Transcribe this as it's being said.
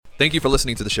Thank you for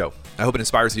listening to the show. I hope it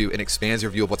inspires you and expands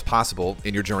your view of what's possible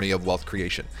in your journey of wealth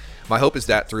creation. My hope is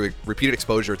that through repeated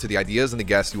exposure to the ideas and the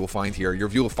guests you will find here, your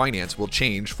view of finance will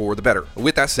change for the better.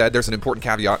 With that said, there's an important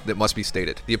caveat that must be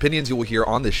stated. The opinions you will hear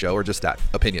on this show are just that,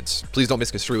 opinions. Please don't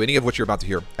misconstrue any of what you're about to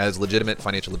hear as legitimate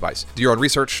financial advice. Do your own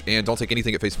research and don't take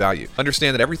anything at face value.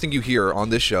 Understand that everything you hear on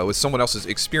this show is someone else's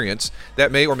experience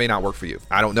that may or may not work for you.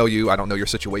 I don't know you, I don't know your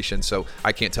situation, so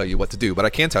I can't tell you what to do, but I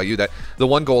can tell you that the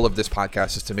one goal of this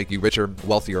podcast is to make you richer,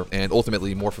 wealthier, and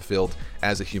ultimately more fulfilled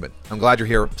as a human. I'm glad you're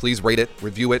here. Please rate it,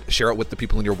 review it, share it with the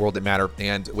people in your world that matter,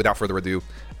 and without further ado,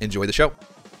 enjoy the show.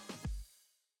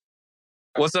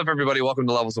 What's up, everybody? Welcome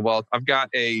to Levels of Wealth. I've got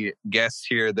a guest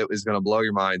here that is going to blow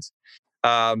your minds.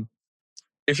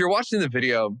 If you're watching the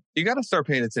video, you got to start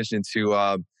paying attention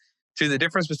to the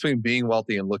difference between being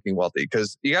wealthy and looking wealthy,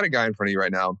 because you got a guy in front of you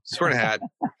right now, he's wearing a hat,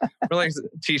 wearing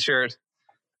a t-shirt,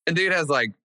 and dude has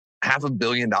like $500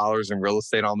 million in real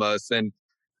estate almost, and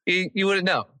you wouldn't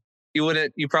know.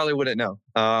 You probably wouldn't know.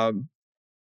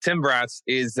 Tim Bratz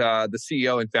is the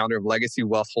CEO and founder of Legacy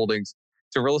Wealth Holdings.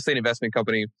 It's a real estate investment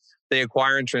company. They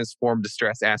acquire and transform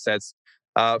distressed assets.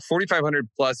 4,500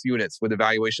 plus units with a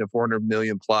valuation of 400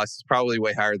 million plus. It's probably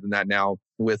way higher than that now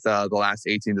with the last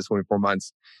 18 to 24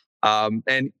 months.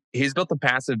 And he's built a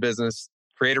passive business,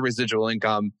 create a residual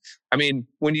income. I mean,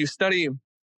 when you study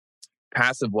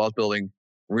passive wealth building,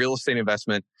 real estate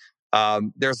investment,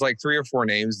 there's like 3 or 4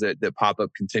 names that pop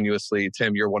up continuously.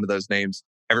 Tim, you're one of those names.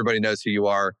 Everybody knows who you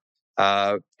are.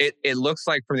 It looks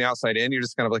like from the outside in, you're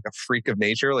just kind of like a freak of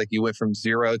nature. Like you went from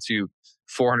 0 to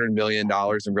 $400 million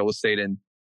in real estate in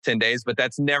 10 days, but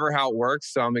that's never how it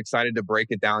works. So I'm excited to break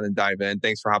it down and dive in.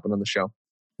 Thanks for hopping on the show.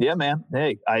 Yeah, man.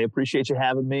 Hey, I appreciate you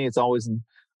having me. It's always an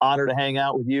honor to hang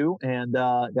out with you, and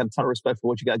got a ton of respect for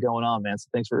what you got going on, man. So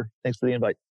thanks for the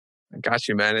invite. I got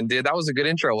you, man. And dude, that was a good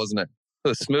intro, wasn't it? It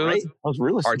was smooth. Great. That was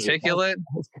really smooth. Articulate.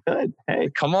 That was good. Hey,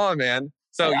 come on, man.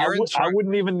 So hey, you're I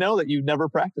wouldn't even know that you never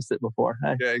practiced it before.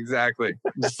 Hey. Yeah, exactly.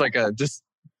 Just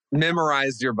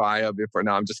memorized your bio before.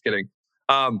 No, I'm just kidding.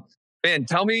 Man,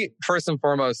 tell me first and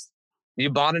foremost, you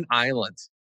bought an island.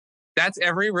 That's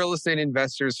every real estate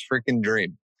investor's freaking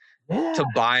dream, to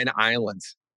buy an island.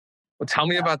 Well, tell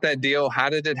me about that deal. How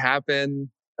did it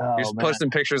happen? You're posting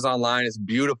pictures online. It's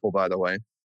beautiful, by the way.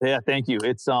 Yeah, thank you.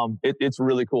 It's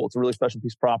really cool. It's a really special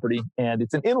piece of property, and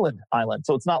it's an inland island,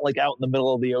 so it's not like out in the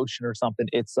middle of the ocean or something.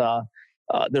 It's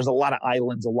there's a lot of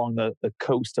islands along the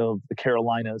coast of the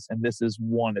Carolinas, and this is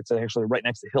one. It's actually right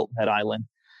next to Hilton Head Island.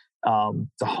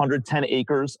 It's 110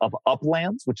 acres of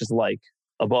uplands, which is like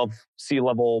above sea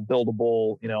level,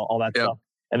 buildable, all that stuff.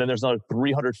 And then there's another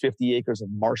 350 acres of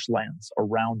marshlands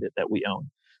around it that we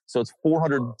own. So it's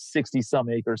 460 some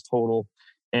acres total.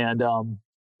 And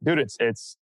dude,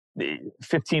 it's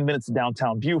 15 minutes to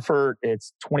downtown Beaufort.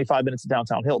 It's 25 minutes to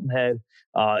downtown Hilton Head.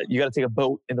 You got to take a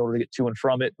boat in order to get to and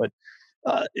from it. But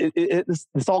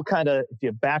it's all kind of, if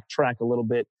you backtrack a little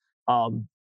bit,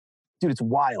 dude, it's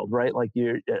wild, right? Like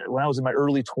when I was in my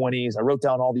early 20s, I wrote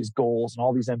down all these goals and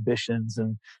all these ambitions,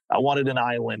 and I wanted an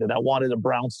island, and I wanted a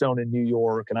brownstone in New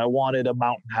York, and I wanted a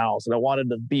mountain house, and I wanted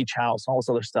a beach house, and all this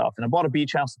other stuff. And I bought a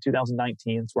beach house in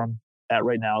 2019. That's where I'm at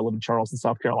right now. I live in Charleston,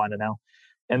 South Carolina now.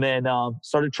 And then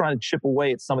started trying to chip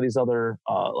away at some of these other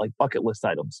like bucket list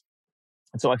items.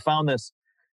 And so I found this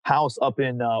house up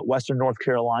in Western North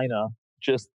Carolina.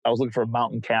 I was looking for a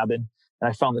mountain cabin, and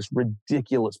I found this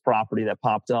ridiculous property that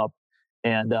popped up.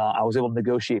 And I was able to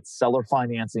negotiate seller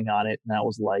financing on it. And I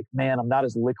was like, man, I'm not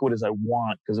as liquid as I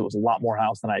want, because it was a lot more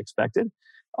house than I expected.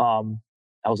 I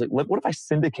was like, what if I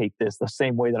syndicate this the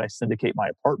same way that I syndicate my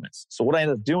apartments? So what I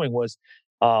ended up doing was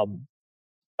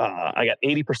I got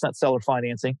 80% seller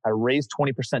financing. I raised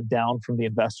 20% down from the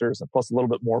investors, and plus a little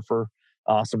bit more for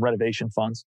some renovation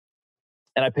funds.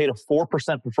 And I paid a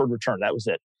 4% preferred return. That was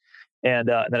it. And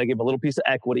then I gave them a little piece of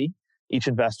equity, each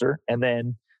investor. And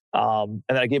then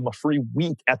I gave them a free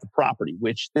week at the property,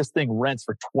 which this thing rents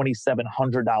for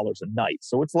 $2,700 a night.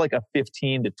 So it's like a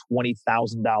 $15,000 to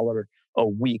 $20,000 a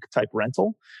week type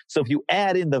rental. So if you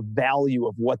add in the value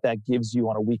of what that gives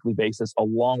you on a weekly basis,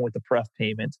 along with the pref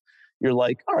payment, you're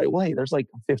like, all right, well, hey, there's like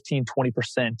 15,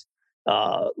 20%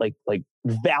 like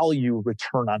value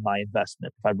return on my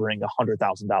investment if I bring $100,000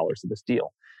 to this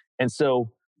deal. And so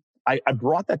I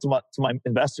brought that to my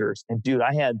investors, and dude,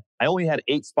 I only had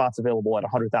 8 spots available at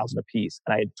 $100,000 a piece,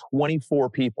 and I had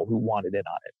 24 people who wanted in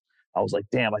on it. I was like,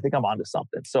 damn, I think I'm onto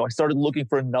something. So I started looking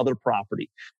for another property,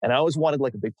 and I always wanted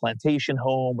like a big plantation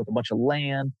home with a bunch of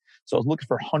land. So I was looking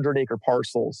for 100-acre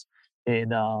parcels in,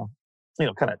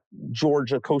 kind of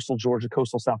Georgia, coastal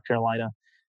South Carolina.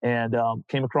 and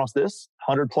came across this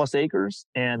 100 plus acres,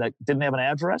 and I didn't have an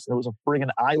address, and it was a friggin'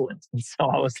 island. And so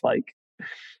I was like,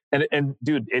 and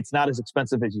dude, it's not as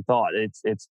expensive as you thought. It's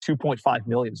 2.5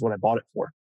 million is what I bought it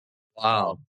for.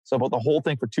 Wow. So I bought the whole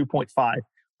thing for 2.5.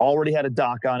 Already had a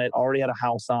dock on it, already had a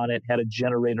house on it, had a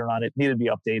generator on it, needed to be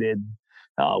updated.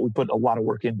 We put a lot of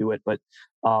work into it, but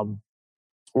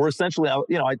we're essentially,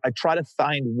 I try to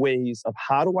find ways of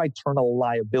how do I turn a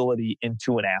liability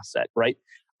into an asset, right?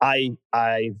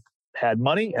 I've had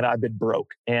money and I've been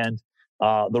broke. And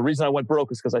the reason I went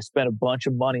broke is because I spent a bunch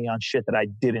of money on shit that I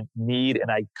didn't need and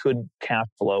I couldn't cash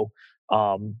flow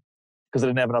because I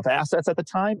didn't have enough assets at the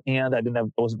time and I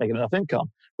wasn't making enough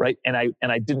income, right? And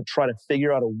I didn't try to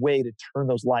figure out a way to turn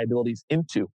those liabilities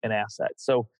into an asset.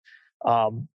 So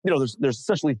there's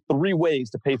essentially 3 ways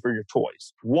to pay for your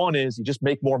toys. One is you just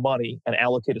make more money and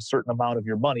allocate a certain amount of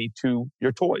your money to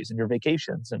your toys and your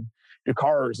vacations and your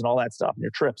cars and all that stuff and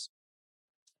your trips.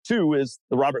 2 is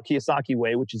the Robert Kiyosaki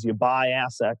way, which is you buy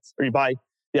assets or you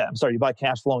buy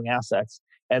cash flowing assets.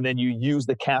 And then you use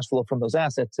the cash flow from those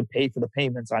assets to pay for the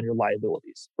payments on your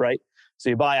liabilities, right? So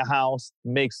you buy a house,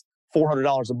 makes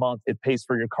 $400 a month, it pays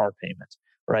for your car payment,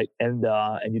 right? And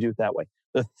you do it that way.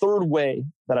 The 3rd way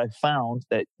that I found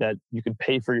that you can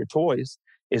pay for your toys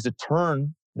is to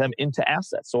turn them into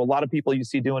assets. So a lot of people you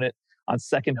see doing it on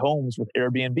second homes with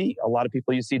Airbnb. A lot of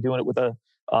people you see doing it with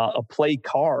a play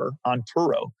car on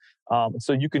Turo.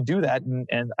 So you can do that.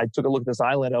 And I took a look at this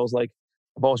island. I was like,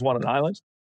 I've always wanted an island.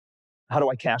 How do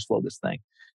I cash flow this thing?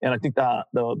 And I think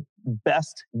the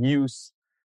best use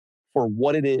for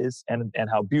what it is and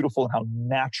how beautiful and how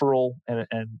natural and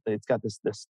it's got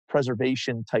this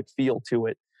preservation type feel to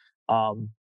it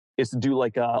is to do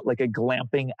like a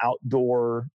glamping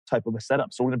outdoor type of a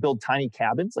setup. So we're going to build tiny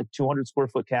cabins, like 200 square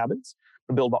foot cabins.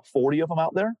 We're going to build about 40 of them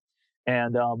out there.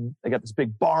 And I got this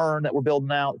big barn that we're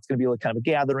building out. It's going to be like kind of a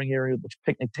gathering area with a bunch of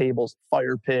picnic tables,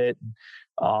 fire pit,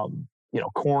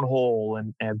 cornhole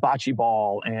and bocce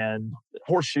ball and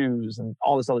horseshoes and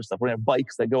all this other stuff. We're going to have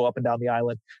bikes that go up and down the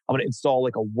island. I'm going to install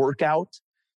like a workout.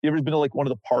 You ever been to like one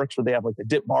of the parks where they have like the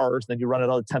dip bars, and then you run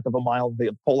another 1/10 of a mile, they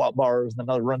have pull-out bars, and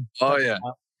another run. Oh, yeah.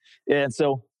 And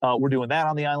so we're doing that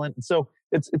on the island. And so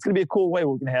it's going to be a cool way.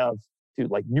 We're going to have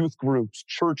like youth groups,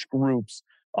 church groups,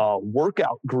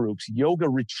 workout groups, yoga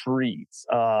retreats,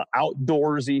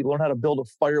 outdoorsy, learn how to build a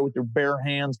fire with your bare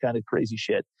hands, kind of crazy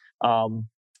shit.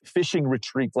 Fishing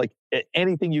retreats, like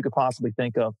anything you could possibly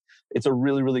think of. It's a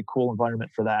really, really cool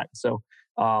environment for that. So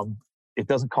it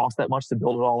doesn't cost that much to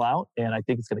build it all out. And I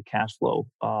think it's going to cash flow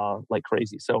like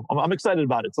crazy. So I'm excited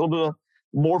about it. It's a little bit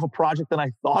more of a project than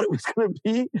I thought it was going to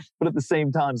be, but at the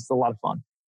same time, it's a lot of fun.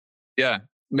 Yeah,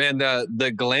 man,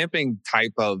 the glamping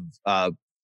type of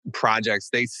projects,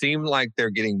 they seem like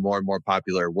they're getting more and more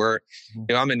popular.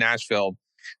 I'm in Nashville.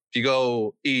 If you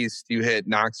go east, you hit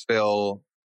Knoxville,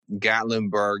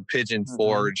 Gatlinburg, Pigeon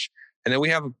Forge, and then we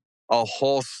have a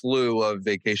whole slew of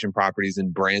vacation properties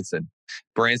in Branson.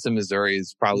 Branson, Missouri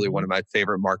is probably one of my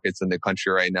favorite markets in the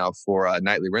country right now for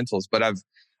nightly rentals. But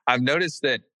I've noticed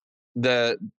that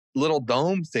the little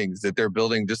dome things that they're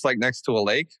building just like next to a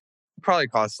lake probably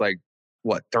costs like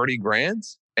what, 30 grand,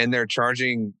 and they're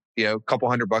charging a couple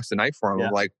 $100 a night for them. Yeah.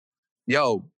 I'm like,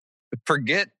 yo,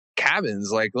 forget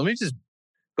cabins. Like, let me just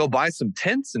go buy some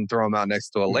tents and throw them out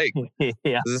next to a lake.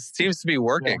 Yeah. This seems to be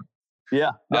working.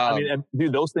 Yeah. I mean,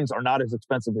 dude, those things are not as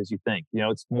expensive as you think.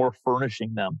 It's more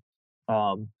furnishing them.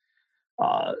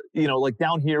 Like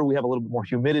down here, we have a little bit more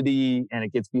humidity and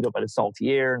it gets beat up by the salty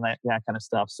air and that kind of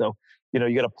stuff. So, you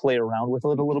got to play around with it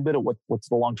a little bit of what's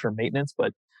the long-term maintenance.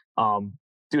 But,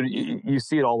 dude, you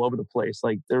see it all over the place.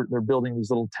 Like they're building these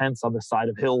little tents on the side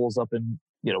of hills up in,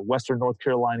 Western North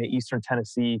Carolina, Eastern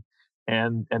Tennessee.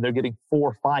 And they're getting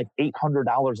 $400, $500,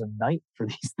 $800 a night for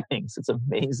these things. It's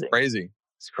amazing.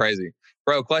 It's crazy.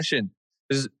 Bro, question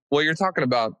is what you're talking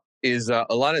about is a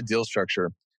lot of deal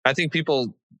structure. I think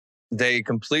people, they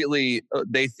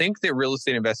think that real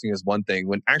estate investing is one thing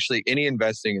when actually any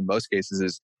investing in most cases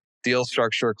is deal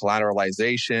structure,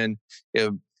 collateralization,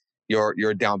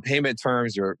 your down payment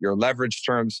terms, your leverage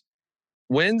terms.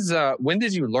 When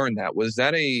did you learn that? Was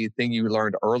that a thing you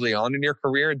learned early on in your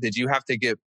career? Did you have to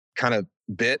get kind of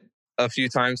bit a few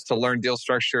times to learn deal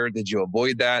structure? Did you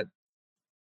avoid that?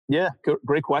 Yeah,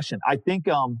 great question. I think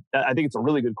it's a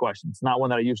really good question. It's not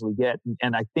one that I usually get.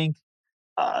 And I think,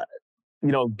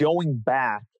 going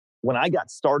back, when I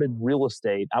got started in real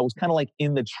estate, I was kind of like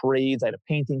in the trades. I had a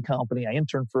painting company. I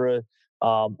interned for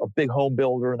a big home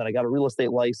builder, and then I got a real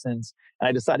estate license. And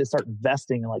I decided to start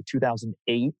investing in like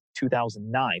 2008,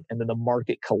 2009. And then the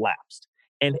market collapsed.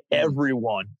 And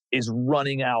everyone is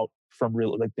running out from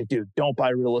real, like they do, don't buy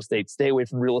real estate, stay away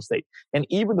from real estate. And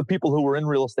even the people who were in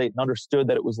real estate and understood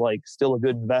that it was like still a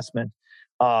good investment,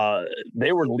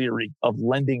 they were leery of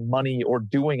lending money or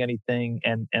doing anything.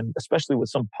 And especially with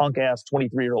some punk ass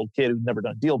 23-year-old kid who's never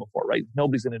done a deal before, right?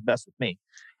 Nobody's going to invest with me.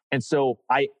 And so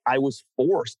I was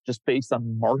forced, just based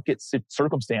on market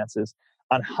circumstances,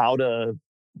 on how to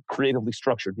creatively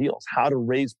structure deals, how to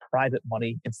raise private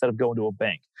money instead of going to a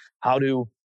bank, how to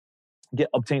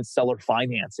obtain seller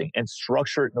financing and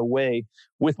structure it in a way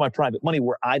with my private money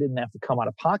where I didn't have to come out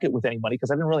of pocket with any money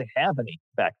because I didn't really have any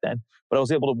back then. But I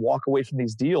was able to walk away from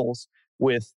these deals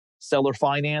with seller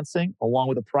financing along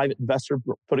with a private investor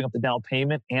putting up the down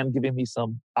payment and giving me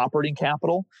some operating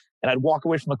capital. And I'd walk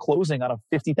away from a closing on a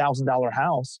 $50,000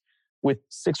 house with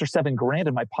 $6 or $7 grand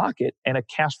in my pocket and a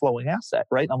cash flowing asset,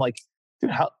 right? And I'm like,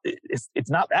 dude, it's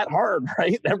not that hard,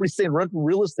 right? Everybody's saying rent from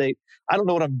real estate. I don't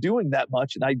know what I'm doing that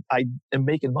much, and I am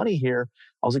making money here.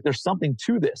 I was like, there's something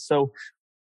to this. So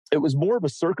it was more of a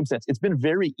circumstance. It's been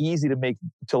very easy to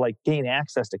gain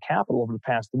access to capital over the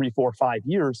past 3, 4, 5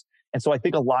 years. And so I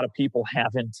think a lot of people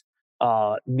haven't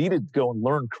needed to go and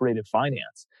learn creative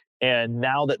finance. And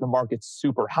now that the market's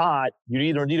super hot, you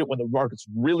either need it when the market's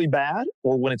really bad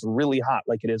or when it's really hot,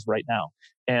 like it is right now.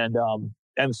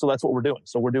 And so that's what we're doing.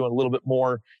 So we're doing a little bit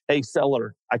more, hey,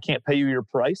 seller, I can't pay you your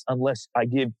price unless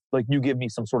you give me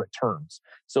some sort of terms.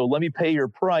 So let me pay your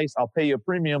price. I'll pay you a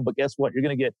premium, but guess what? You're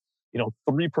going to get,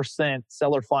 3%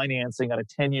 seller financing on a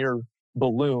 10-year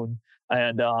balloon.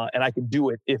 And I can do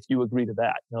it if you agree to that.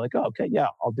 And they're like, oh, okay, yeah,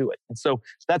 I'll do it. And so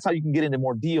that's how you can get into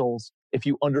more deals if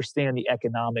you understand the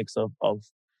economics of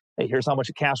hey, here's how much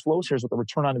it cash flows. Here's what the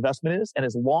return on investment is. And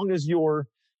as long as your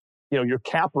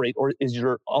cap rate or is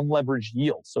your unleveraged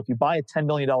yield. So if you buy a $10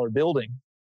 million building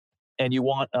and you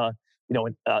want a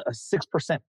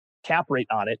 6% cap rate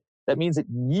on it, that means it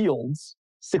yields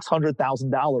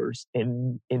 $600,000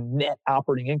 in net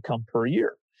operating income per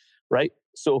year, right?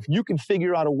 So if you can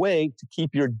figure out a way to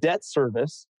keep your debt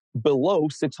service below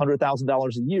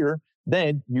 $600,000 a year,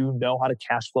 then you know how to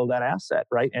cash flow that asset,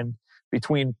 right? And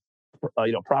between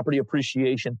property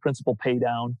appreciation, principal pay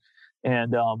down,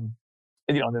 and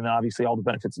then obviously all the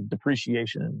benefits of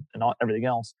depreciation and everything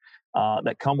else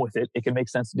that come with it, it can make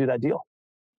sense to do that deal.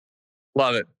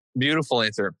 Love it. Beautiful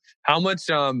answer. How much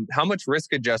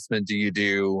risk adjustment do you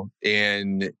do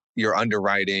in your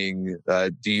underwriting?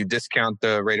 Do you discount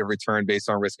the rate of return based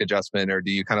on risk adjustment, or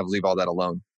do you kind of leave all that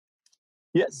alone?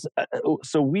 Yes.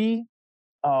 So we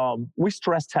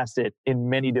stress test it in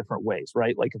many different ways,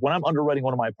 right? Like when I'm underwriting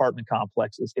one of my apartment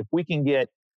complexes, if we can get,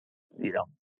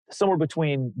 somewhere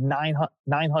between $900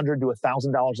 to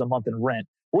 $1,000 a month in rent,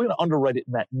 we're going to underwrite it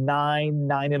in that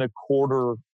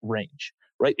 9.25 range,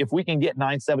 right? If we can get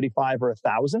 975 or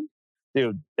 1,000,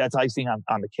 dude, that's icing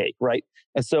on the cake, right?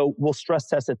 And so we'll stress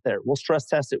test it there. We'll stress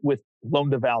test it with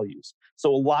loan to values.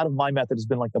 So a lot of my method has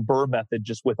been like the Burr method,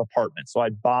 just with apartments. So I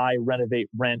buy, renovate,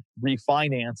 rent,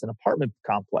 refinance an apartment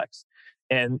complex.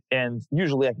 And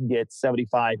usually I can get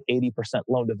 75, 80%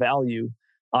 loan to value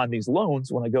on these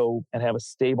loans when I go and have a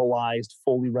stabilized,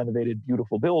 fully renovated,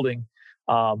 beautiful building.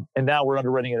 And now we're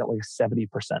underwriting it at like 70%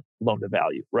 loan to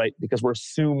value, right? Because we're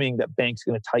assuming that banks are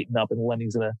going to tighten up and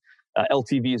lending's going to,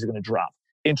 LTVs are going to drop.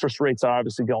 Interest rates are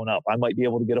obviously going up. I might be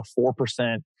able to get a 4%,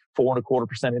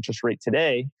 4.25% interest rate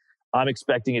today. I'm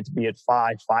expecting it to be at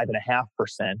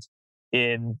 5.5%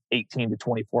 in 18 to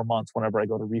 24 months whenever I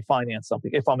go to refinance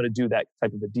something, if I'm going to do that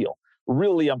type of a deal.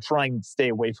 Really, I'm trying to stay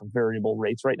away from variable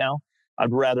rates right now.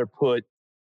 I'd rather put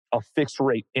a fixed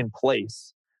rate in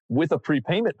place with a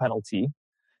prepayment penalty.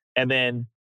 And then,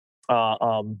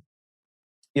 as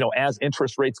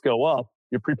interest rates go up,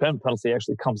 your prepayment penalty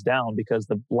actually comes down because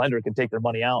the lender can take their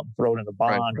money out and throw it in a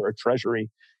bond or a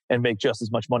treasury and make just as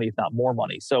much money, if not more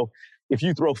money. So if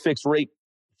you throw fixed rate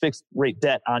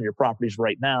debt on your properties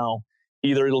right now,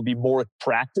 either it'll be more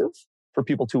attractive for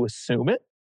people to assume it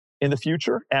in the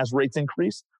future as rates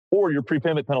increase, or your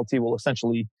prepayment penalty will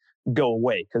essentially go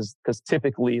away because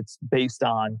typically it's based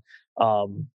on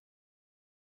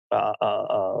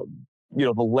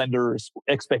the lender's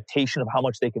expectation of how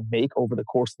much they can make over the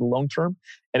course of the loan term.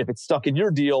 And if it's stuck in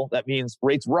your deal, that means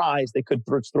rates rise. They could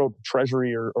throw a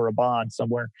treasury or a bond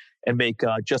somewhere and make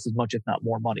just as much, if not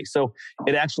more money. So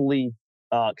it actually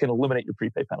can eliminate your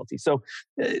prepay penalty. So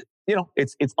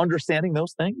it's understanding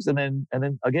those things, and then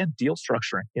again, deal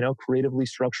structuring. Creatively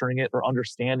structuring it or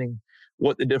understanding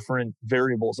what the different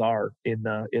variables are in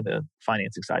the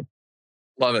financing side.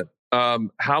 Love it.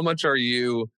 How much are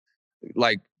you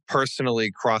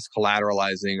personally cross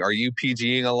collateralizing? Are you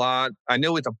PGing a lot? I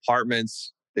know with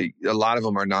apartments, a lot of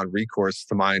them are non-recourse,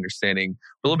 to my understanding.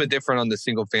 A little bit different on the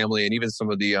single family and even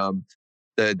some of the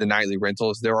the nightly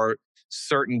rentals. There are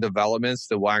certain developments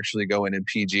that will actually go in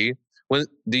PG.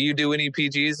 Do you do any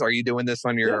PGs? Are you doing this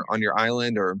on your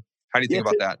island, or how do you think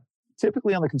about that?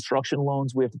 Typically on the construction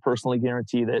loans, we have to personally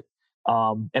guarantee that,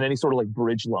 and any sort of like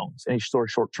bridge loans, any sort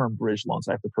of short-term bridge loans,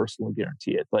 I have to personally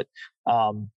guarantee it. But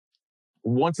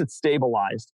once it's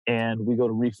stabilized and we go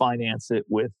to refinance it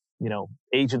with,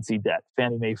 agency debt,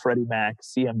 Fannie Mae, Freddie Mac,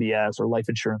 CMBS, or life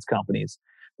insurance companies,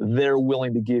 they're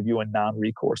willing to give you a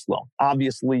non-recourse loan.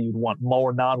 Obviously, you'd want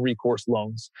more non-recourse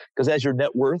loans because as your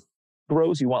net worth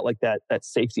grows, you want like that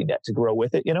safety net to grow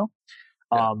with it,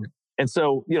 And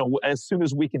so, as soon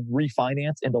as we can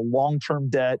refinance into long-term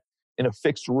debt in a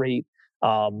fixed rate,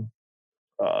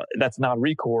 that's not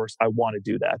recourse, I want to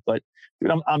do that. But dude,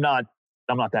 I'm not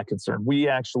that concerned. We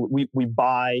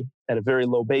buy at a very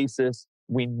low basis.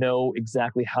 We know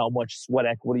exactly how much sweat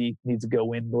equity needs to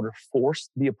go in order to force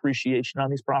the appreciation on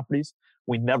these properties.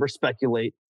 We never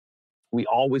speculate. We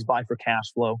always buy for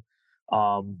cash flow.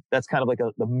 That's kind of like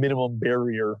the minimum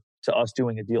barrier to us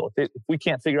doing a deal. If we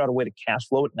can't figure out a way to cash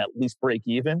flow it and at least break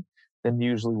even, then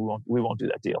usually we won't do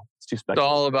that deal. It's too speculative. It's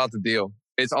all about the deal.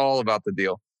 It's all about the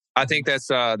deal. I think that's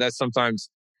sometimes,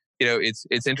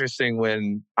 it's interesting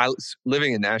when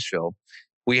living in Nashville,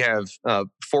 we have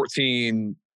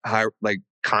 14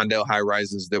 condo high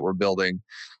rises that we're building.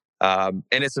 And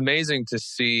it's amazing to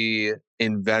see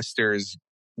investors.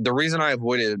 The reason I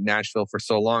avoided Nashville for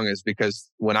so long is because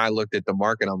when I looked at the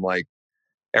market, I'm like,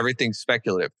 everything's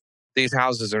speculative. These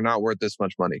houses are not worth this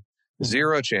much money.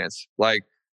 Zero chance.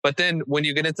 But then when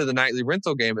you get into the nightly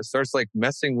rental game, it starts like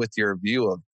messing with your view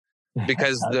of,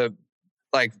 because the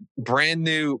brand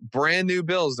new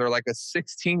bills, they're like a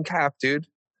 16 cap, dude.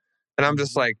 And I'm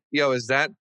just like, yo, is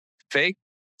that fake?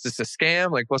 Is this a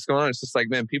scam? Like, what's going on? It's just like,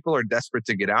 man, people are desperate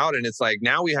to get out. And it's like,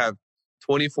 now we have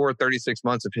 24, 36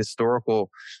 months of historical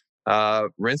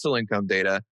rental income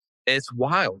data. It's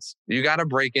wild. You got to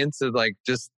break into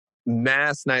just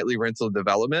mass nightly rental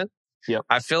development. Yep.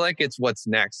 I feel like it's what's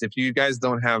next. If you guys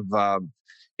don't have,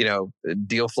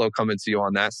 deal flow coming to you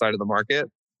on that side of the market,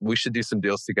 we should do some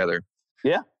deals together.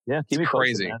 Yeah. Keep me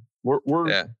crazy.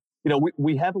 Posted, man.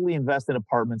 We heavily invest in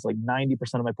apartments. Like 90%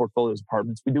 of my portfolio is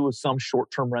apartments. We do some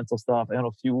short-term rental stuff. I own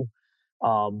a few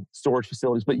storage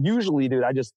facilities, but usually, dude,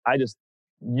 I just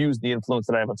use the influence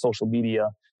that I have on social media,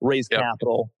 raise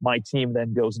capital. My team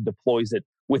then goes and deploys it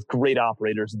with great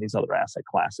operators in these other asset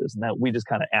classes, and that we just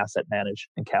kind of asset manage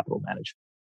and capital manage.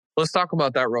 Let's talk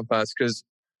about that real fast, because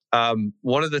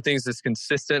one of the things that's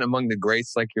consistent among the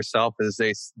greats like yourself is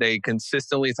they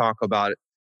consistently talk about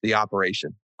the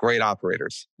operation. Great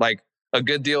operators. Like, a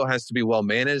good deal has to be well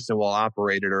managed and well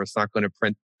operated, or it's not going to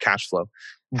print cash flow.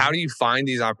 Mm-hmm. How do you find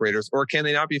these operators, or can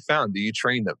they not be found? Do you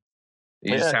train them?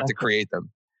 You just have to create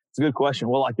them. It's a good question.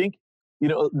 Well, I think,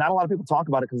 not a lot of people talk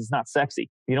about it because it's not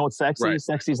sexy. You know what's sexy? Right.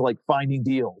 Sexy is like finding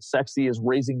deals. Sexy is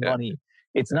raising money.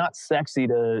 It's not sexy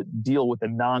to deal with the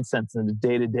nonsense and the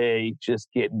day-to-day just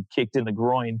getting kicked in the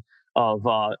groin of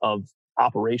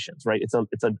operations, right? It's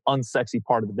an unsexy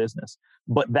part of the business.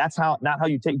 But that's not how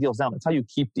you take deals down. That's how you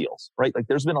keep deals, right? Like,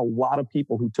 there's been a lot of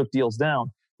people who took deals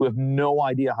down who have no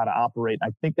idea how to operate.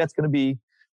 And I think that's going to be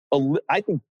a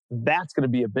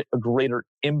greater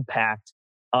impact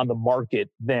on the market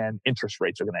than interest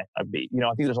rates are going to be.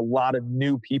 I think there's a lot of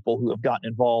new people who have gotten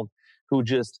involved who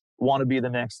just want to be the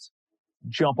next,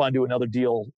 jump onto another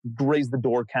deal, raise the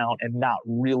door count, and not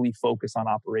really focus on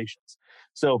operations.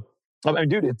 So, I mean,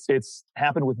 dude, it's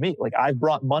happened with me. Like, I've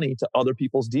brought money to other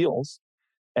people's deals,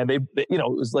 and they it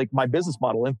was like my business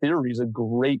model in theory is a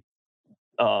great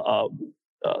model,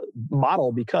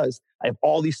 because I have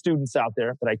all these students out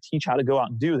there that I teach how to go out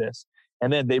and do this.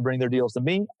 And then they bring their deals to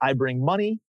me. I bring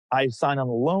money. I sign on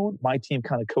the loan. My team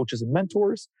kind of coaches and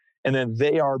mentors. And then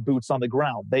they are boots on the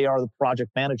ground. They are the project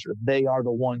manager. They are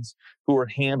the ones who are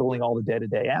handling all the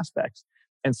day-to-day aspects.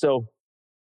 And so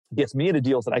it gets me into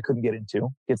deals that I couldn't get into,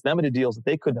 gets them into deals that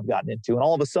they couldn't have gotten into. And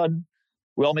all of a sudden,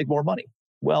 we all make more money.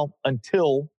 Well,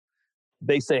 until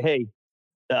they say, hey,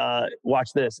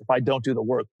 watch this. If I don't do the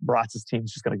work, Bratz's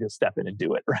team's just going to step in and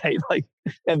do it, right?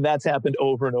 And that's happened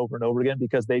over and over and over again,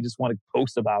 because they just want to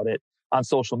post about it on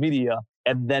social media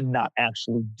and then not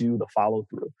actually do the follow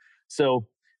through. So,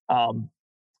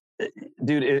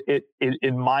 dude,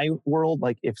 in my world,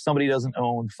 like, if somebody doesn't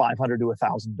own 500 to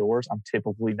 1,000 doors, I'm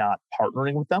typically not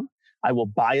partnering with them. I will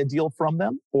buy a deal from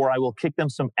them, or I will kick them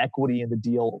some equity in the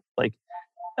deal,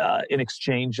 in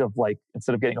exchange of,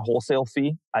 instead of getting a wholesale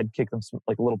fee, I'd kick them some,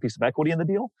 a little piece of equity in the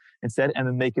deal instead, and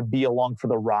then they can be along for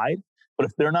the ride. But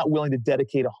if they're not willing to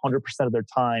dedicate 100% of their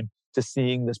time to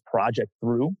seeing this project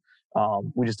through,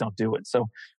 we just don't do it. So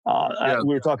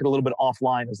we were talking a little bit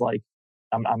offline. Is like,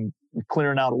 I'm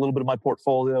clearing out a little bit of my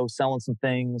portfolio, selling some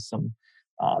things, some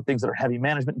things that are heavy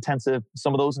management intensive.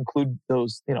 Some of those include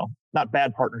those, not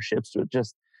bad partnerships, but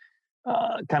just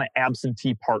kind of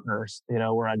absentee partners,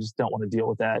 where I just don't want to deal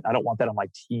with that. I don't want that on my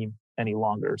team any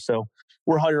longer. So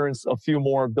we're hiring a few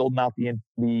more, building out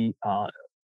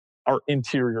our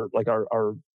interior, like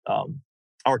our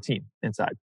team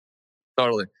inside.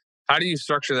 Totally. How do you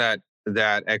structure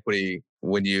that equity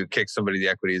when you kick somebody the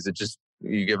equity? Is it just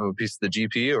you give them a piece of the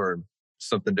GP or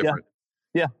something different?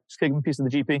 Yeah, just give them a piece of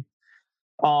the GP.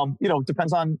 It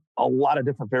depends on a lot of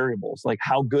different variables. Like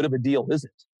how good of a deal is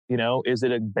it? Is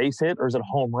it a base hit or is it a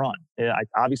home run?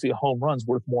 Obviously, a home run's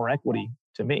worth more equity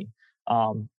to me.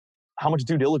 How much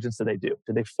due diligence do they do?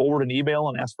 Did they forward an email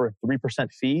and ask for a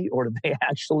 3% fee, or did they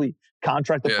actually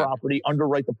contract the property,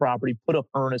 underwrite the property, put up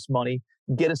earnest money,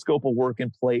 get a scope of work in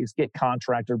place, get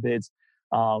contractor bids?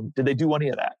 Did they do any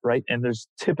of that, right? And there's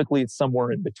typically it's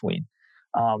somewhere in between.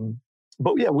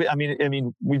 But yeah,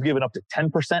 we've given up to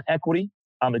 10% equity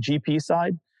on the GP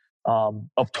side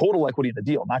of total equity in the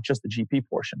deal, not just the GP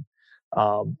portion,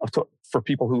 for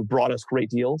people who brought us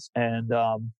great deals, and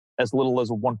as little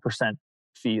as a 1%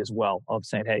 fee as well, of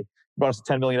saying, hey, you brought us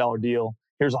a $10 million deal,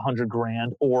 here's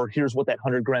 $100,000, or here's what that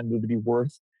 $100,000 would be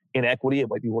worth in equity. It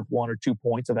might be worth 1 or 2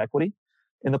 points of equity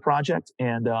in the project,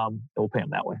 and we'll pay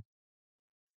them that way.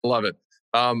 Love it.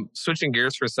 Switching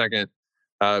gears for a second,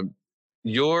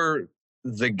 you're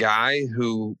the guy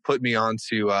who put me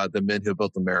onto The Men Who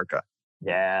Built America.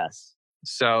 Yes.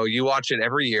 So you watch it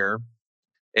every year.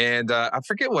 And I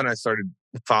forget when I started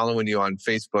following you on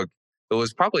Facebook. It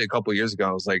was probably a couple of years ago.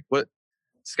 I was like, what?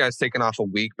 This guy's taking off a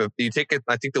week. But you take it,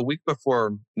 I think, the week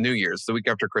before New Year's, the week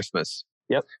after Christmas.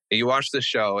 Yep. And you watch the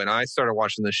show. And I started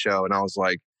watching the show. And I was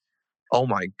like, oh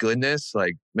my goodness.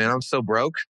 Like, man, I'm so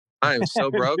broke. I am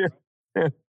so broke.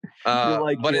 You're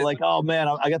like, oh man,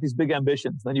 I got these big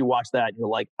ambitions. Then you watch that and you're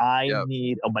like, I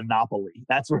need a monopoly.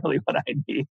 That's really what I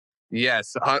need.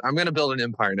 Yes, I'm going to build an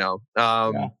empire now.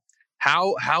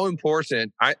 How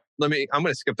important? I'm going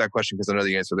to skip that question because I know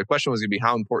the answer. The question was going to be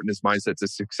how important is mindset to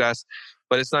success,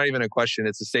 but it's not even a question.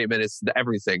 It's a statement. It's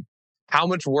everything. How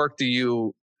much work do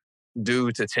you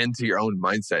do to tend to your own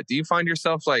mindset? Do you find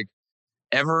yourself like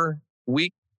ever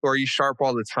weak, or are you sharp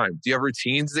all the time? Do you have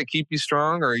routines that keep you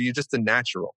strong, or are you just a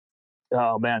natural?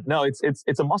 Oh man, no, it's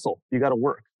a muscle. You got to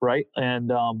work, right?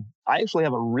 And I actually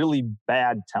have a really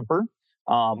bad temper.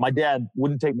 My dad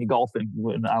wouldn't take me golfing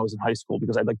when I was in high school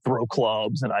because I'd like throw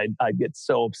clubs and I'd get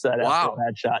so upset after a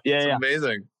bad shot. Yeah, that's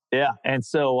amazing. Yeah, and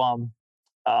so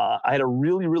I had a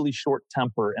really, really short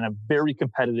temper and I'm very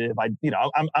competitive.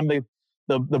 I'm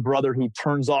the brother who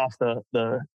turns off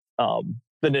the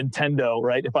Nintendo,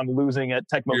 right? If I'm losing at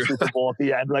Tecmo Super Bowl at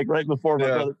the end, like right before my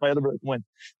other brother wins.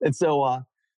 And so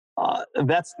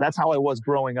that's how I was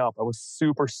growing up. I was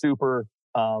super, super.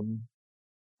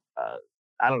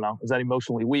 I don't know, is that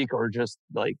emotionally weak or just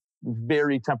like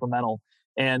very temperamental?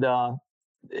 And,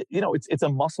 it's a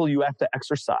muscle you have to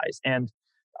exercise. And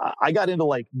I got into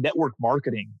like network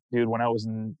marketing, dude, when I was,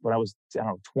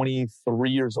 23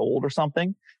 years old or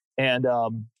something. And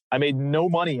I made no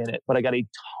money in it, but I got a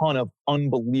ton of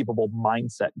unbelievable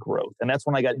mindset growth. And that's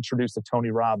when I got introduced to Tony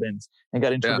Robbins and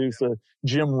got introduced to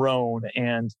Jim Rohn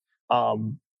and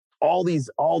all these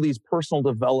personal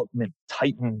development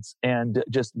titans and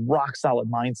just rock solid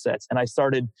mindsets. And I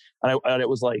started, and it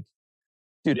was like,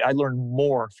 dude, I learned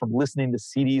more from listening to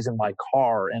CDs in my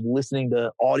car and listening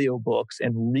to audiobooks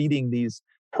and reading these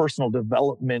personal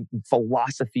development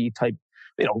philosophy type,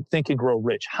 Think and Grow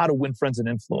Rich, How to Win Friends and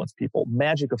Influence People,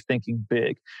 Magic of Thinking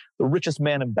Big, The Richest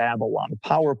Man in Babylon, The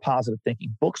Power of Positive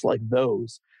Thinking. Books like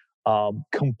those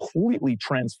completely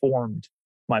transformed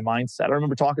my mindset. I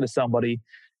remember talking to somebody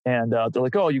and they're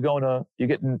like, oh, you're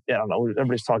getting, I don't know,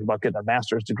 everybody's talking about getting a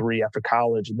master's degree after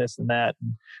college and this and that.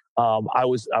 And I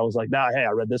was like, nah, hey,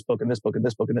 I read this book and this book and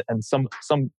this book. And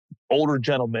some older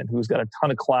gentleman who's got a ton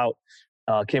of clout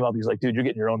came up. He's like, dude, you're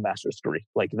getting your own master's degree.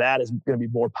 Like that is going to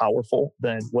be more powerful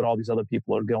than what all these other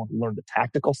people are going to learn the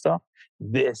tactical stuff.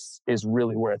 This is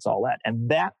really where it's all at. And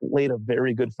that laid a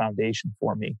very good foundation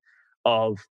for me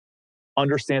of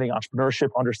understanding entrepreneurship,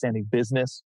 understanding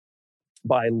business,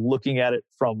 by looking at it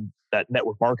from that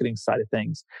network marketing side of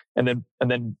things, and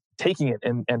then taking it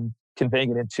and conveying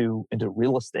it into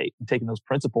real estate and taking those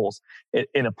principles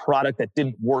in a product that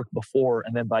didn't work before.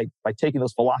 And then by taking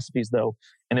those philosophies though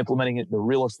and implementing it into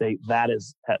real estate, that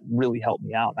really helped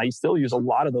me out. I still use a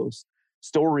lot of those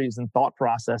stories and thought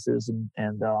processes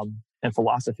and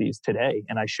philosophies today.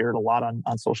 And I share it a lot on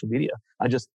social media. I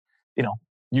just,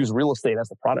 use real estate as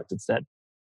the product instead.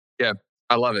 Yeah,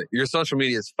 I love it. Your social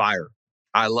media is fire.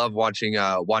 I love watching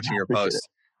your posts.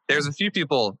 there's a few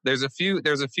people, there's a few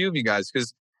of you guys,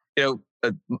 because,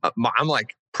 I'm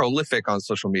like prolific on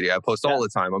social media. I post all the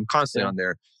time. I'm constantly on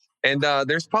there. And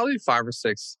there's probably 5 or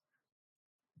 6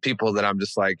 people that I'm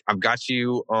just like, I've got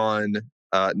you on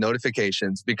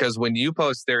notifications, because when you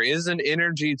post, there is an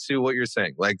energy to what you're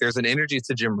saying. Like there's an energy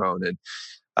to Jim Rohn and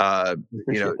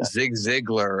Zig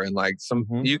Ziglar, and like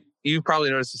you probably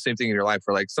notice the same thing in your life,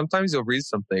 where like sometimes you'll read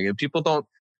something and people don't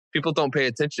pay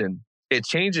attention. It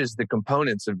changes the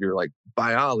components of your like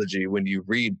biology when you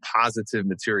read positive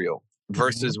material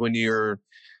versus when you're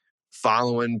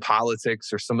following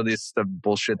politics or some of this stuff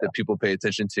bullshit that people pay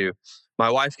attention to. My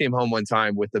wife came home one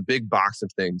time with a big box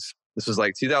of things. This was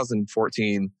like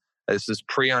 2014. This is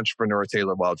pre-entrepreneur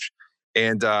Taylor Welch.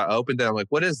 And I opened it. I'm like,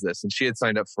 what is this? And she had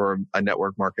signed up for a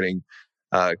network marketing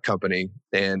company.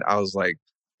 And I was like,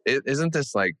 isn't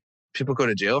this like, people go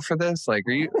to jail for this? Like,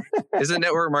 isn't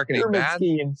network marketing bad?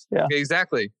 Yeah.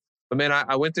 Exactly. But man,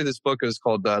 I went through this book. It was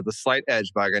called The Slight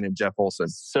Edge by a guy named Jeff Olson.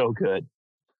 So good.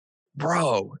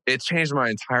 Bro, it changed my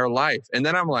entire life. And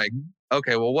then I'm like,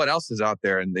 okay, well, what else is out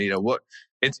there? And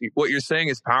what you're saying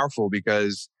is powerful,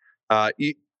 because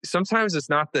sometimes it's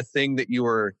not the thing that you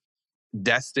were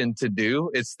destined to do.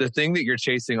 It's the thing that you're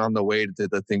chasing on the way to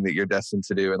the thing that you're destined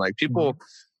to do. And like people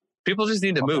just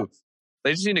need to move.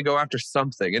 They just need to go after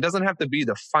something. It doesn't have to be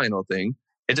the final thing.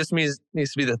 It just needs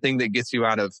to be the thing that gets you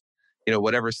out of,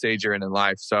 whatever stage you're in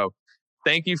life. So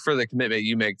thank you for the commitment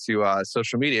you make to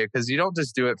social media, because you don't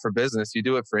just do it for business, you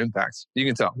do it for impact. You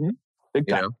can tell. Big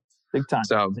time. Big time.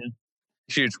 So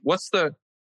huge. When's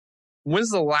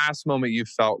the last moment you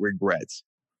felt regret?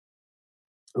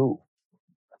 Ooh,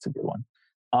 that's a good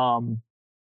one.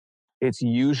 It's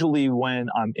usually when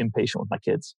I'm impatient with my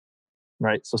kids,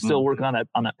 right? So still working on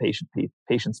that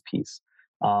patience piece.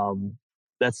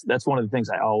 That's one of the things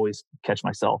I always catch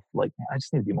myself. Like, I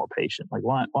just need to be more patient. Like,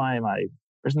 why am I?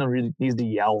 There's no need to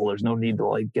yell. There's no need to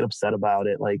like get upset about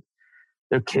it. Like,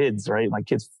 they're kids, right? My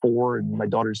kid's 4 and my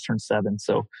daughter just turned 7.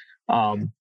 So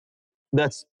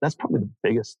that's probably the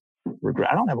biggest regret.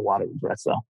 I don't have a lot of regrets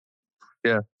though.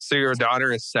 Yeah. So your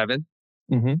daughter is 7?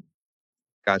 Mm-hmm.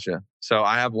 Gotcha. So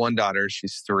I have one daughter.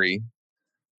 She's 3.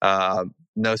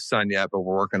 No son yet, but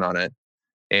we're working on it.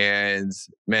 And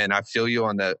man, I feel you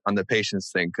on the patience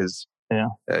thing, because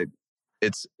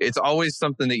it's always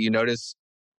something that you notice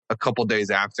a couple days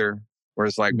after, where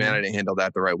it's like, man, I didn't handle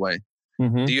that the right way.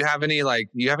 Do you have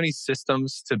any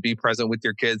systems to be present with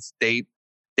your kids? Date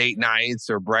nights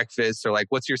or breakfast, or like,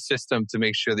 what's your system to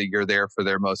make sure that you're there for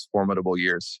their most formidable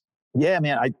years? Yeah,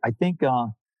 man. I think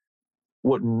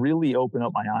what really opened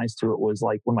up my eyes to it was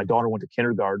like when my daughter went to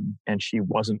kindergarten and she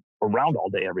wasn't around all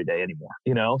day every day anymore.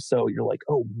 So you're like,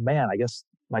 oh man, I guess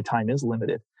my time is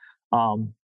limited.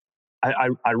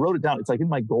 I wrote it down. It's like in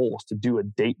my goals to do a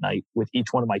date night with each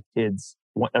one of my kids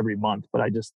every month, but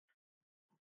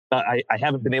I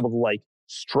haven't been able to like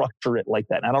structure it like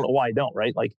that. And I don't know why I don't,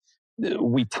 right? Like,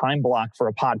 we time block for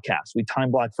a podcast, we time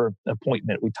block for an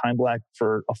appointment, we time block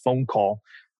for a phone call,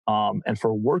 and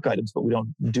for work items, but we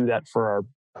don't do that for our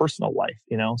personal life,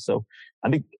 So I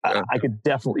think I could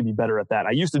definitely be better at that.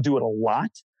 I used to do it a lot.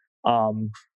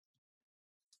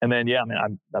 And then,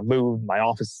 I moved. My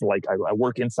office is like, I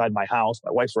work inside my house.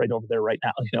 My wife's right over there right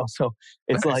now, So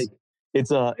it's nice. Like,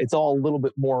 it's all a little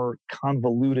bit more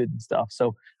convoluted and stuff.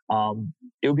 So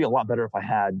it would be a lot better if I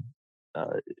had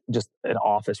just an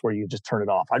office where you just turn it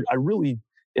off. I really,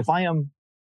 if I am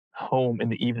home in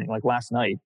the evening, like last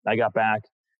night, I got back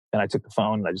and I took the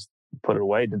phone and I just put it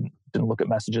away. Didn't look at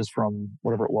messages from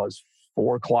whatever it was,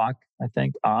 4 o'clock, I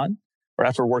think, on, or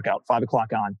after workout, 5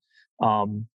 o'clock on.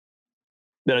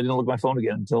 Then I didn't look at my phone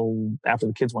again until after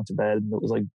the kids went to bed. And it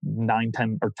was like 9,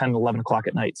 10, or 10, 11 o'clock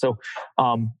at night. So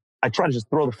I try to just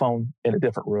throw the phone in a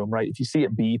different room, right? If you see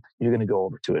it beep, you're going to go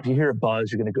over to it. If you hear it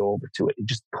buzz, you're going to go over to it. You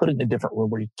just put it in a different room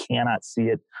where you cannot see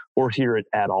it or hear it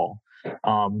at all.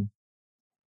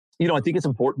 I think it's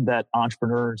important that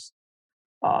entrepreneurs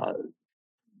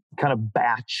kind of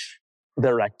batch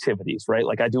their activities, right?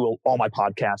 Like I do all my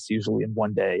podcasts usually in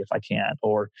one day if I can,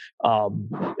 or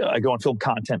I go and film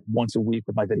content once a week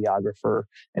with my videographer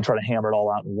and try to hammer it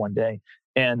all out in one day.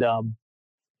 And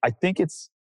I think it's,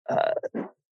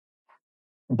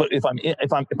 but if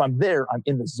I'm there, I'm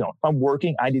in the zone. If I'm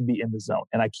working, I need to be in the zone,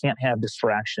 and I can't have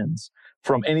distractions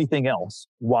from anything else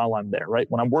while I'm there, right?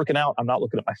 When I'm working out, I'm not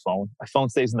looking at my phone. My phone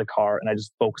stays in the car, and I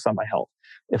just focus on my health.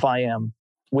 If I am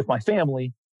with my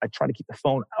family, I try to keep the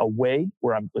phone away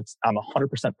where I'm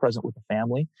 100% present with the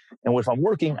family. And if I'm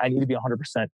working, I need to be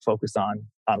 100% focused on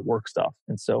work stuff.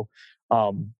 And so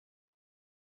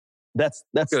that's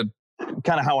good.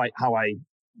 Kind of how I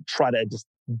try to just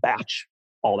batch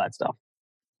all that stuff.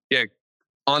 Yeah.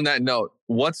 On that note,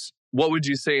 what would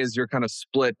you say is your kind of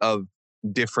split of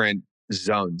different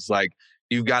zones? Like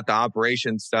you've got the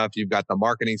operations stuff, you've got the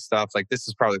marketing stuff. Like this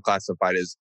is probably classified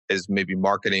as maybe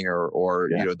marketing or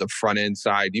Yeah. the front end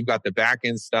side. You've got the back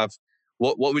end stuff.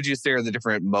 What would you say are the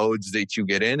different modes that you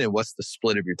get in, and what's the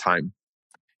split of your time?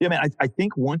 Yeah, man, I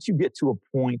think once you get to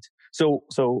a point, so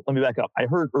let me back up. I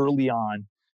heard early on,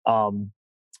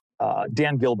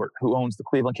 Dan Gilbert, who owns the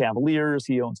Cleveland Cavaliers,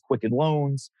 he owns Quicken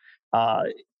Loans.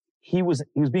 He was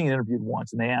being interviewed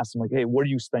once, and they asked him like, "Hey, where do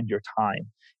you spend your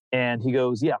time?" And he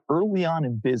goes, "Yeah, early on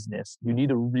in business, you need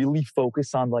to really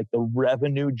focus on like the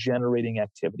revenue generating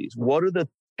activities. What are the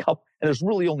couple?" And there's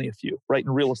really only a few, right? In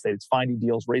real estate, it's finding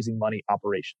deals, raising money,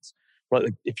 operations. Right?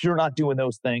 Like, if you're not doing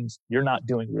those things, you're not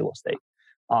doing real estate.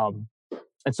 Um,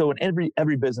 and so in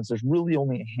every business, there's really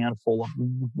only a handful of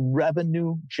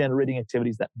revenue generating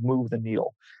activities that move the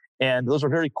needle. And those are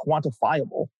very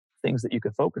quantifiable things that you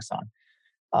can focus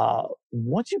on.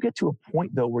 Once you get to a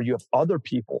point though, where you have other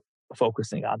people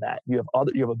focusing on that, you have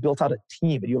a built out a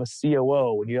team, and you have a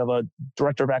COO, and you have a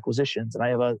director of acquisitions, and I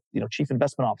have a chief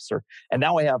investment officer. And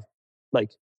now I have like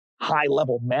high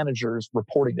level managers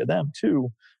reporting to them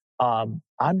too. I'm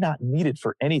not needed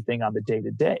for anything on the day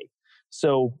to day.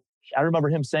 So I remember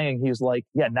him saying, he was like,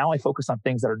 yeah, now I focus on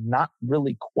things that are not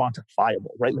really quantifiable,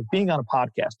 right? Like being on a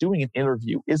podcast, doing an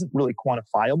interview isn't really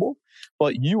quantifiable,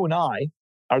 but you and I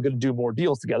are going to do more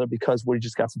deals together because we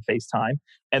just got some FaceTime.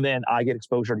 And then I get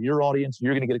exposure to your audience.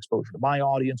 You're going to get exposure to my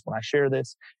audience when I share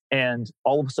this. And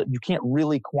all of a sudden, you can't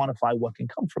really quantify what can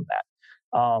come from that.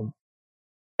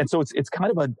 And so it's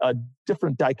kind of a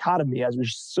different dichotomy, as we're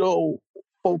so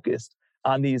focused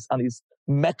on these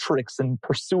metrics and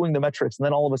pursuing the metrics. And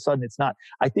then all of a sudden it's not.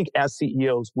 I think as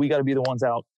CEOs, we got to be the ones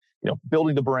out,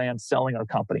 building the brand, selling our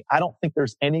company. I don't think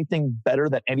there's anything better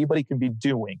that anybody can be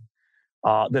doing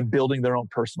than building their own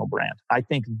personal brand. I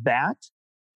think that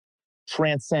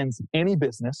transcends any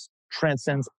business,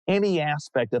 transcends any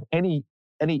aspect of any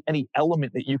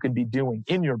element that you can be doing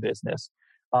in your business.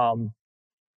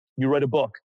 You write a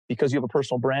book. Because you have a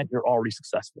personal brand, you're already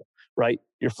successful, right?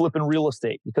 You're flipping real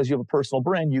estate. Because you have a personal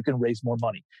brand, you can raise more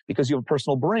money. Because you have a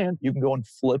personal brand, you can go and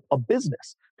flip a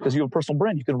business. Because you have a personal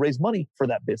brand, you can raise money for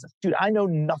that business. Dude, I know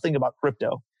nothing about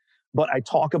crypto, but I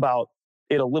talk about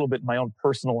it a little bit in my own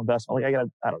personal investment. Like I got,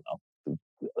 I don't know,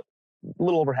 a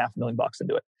little over $500,000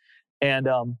 into it. And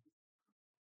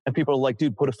people are like,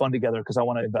 dude, put a fund together because I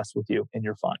want to invest with you in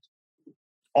your fund.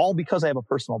 All because I have a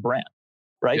personal brand.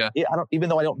 Right? Yeah. Even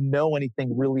though I don't know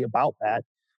anything really about that,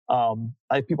 I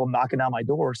have people knocking on my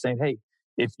door saying, "Hey,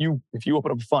 if you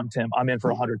open up a fund, Tim, I'm in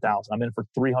for $100,000. I'm in for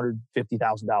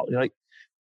 $350,000." Like,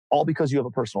 all because you have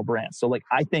a personal brand. So, like,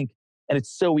 I think, and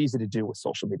it's so easy to do with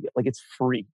social media. Like, it's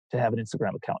free to have an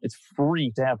Instagram account. It's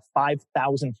free to have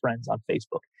 5,000 friends on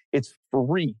Facebook. It's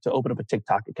free to open up a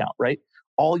TikTok account. Right?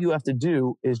 All you have to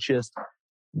do is just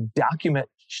document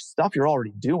stuff you're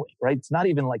already doing. Right? It's not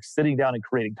even like sitting down and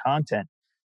creating content.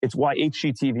 It's why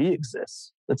HGTV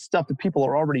exists. That's stuff that people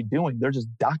are already doing. They're just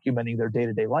documenting their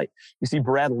day-to-day life. You see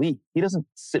Brad Lee, he doesn't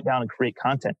sit down and create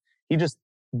content. He just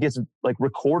gets like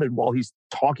recorded while he's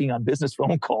talking on business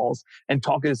phone calls and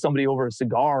talking to somebody over a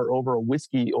cigar, or over a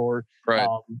whiskey, or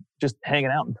just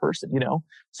hanging out in person,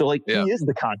 So like he is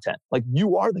the content. Like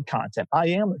you are the content. I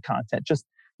am the content. Just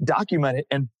document it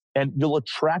and you'll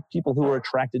attract people who are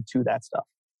attracted to that stuff.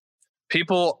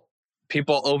 People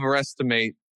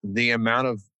overestimate the amount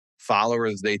of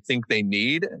followers they think they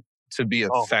need to be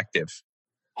effective.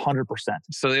 100%.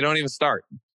 So they don't even start,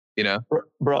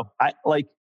 Bro,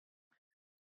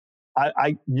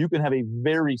 you can have a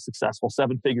very successful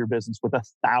 7-figure business with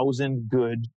 1,000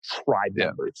 good tribe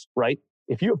members, right?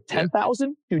 If you have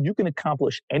 10,000, dude, you can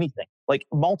accomplish anything. Like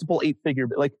multiple 8-figure,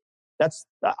 like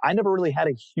I never really had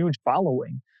a huge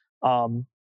following. I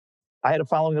had a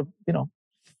following of,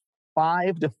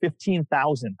 5 to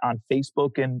 15,000 on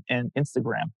Facebook and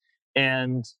Instagram.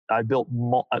 And I built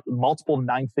multiple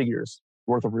 9 figures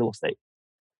worth of real estate,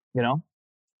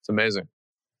 It's amazing.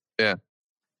 Yeah.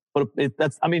 But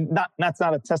that's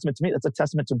not a testament to me. That's a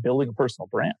testament to building a personal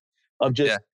brand and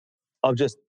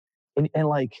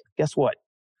like, guess what?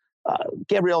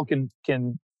 Gabrielle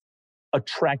can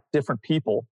attract different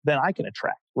people than I can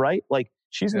attract, right? Like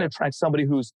she's going to attract somebody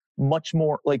who's much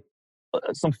more like,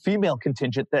 some female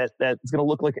contingent that's going to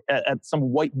look like at some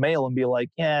white male and be like,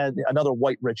 yeah, another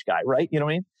white rich guy, right? You know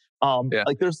what I mean?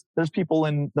 Like there's people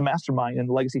in the mastermind and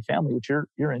the legacy family, which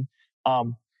you're in,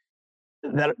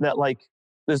 that like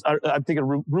this. I'm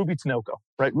thinking Ruby Tinoco,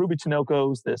 right? Ruby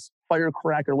Tinoco's this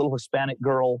firecracker, little Hispanic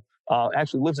girl,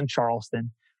 actually lives in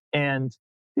Charleston, and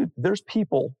dude, there's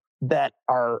people that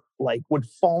are like would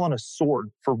fall on a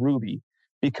sword for Ruby.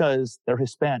 because they're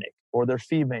Hispanic or they're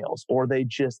females or they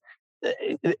just,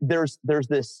 there's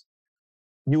this,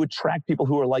 you attract people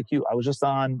who are like you. I was just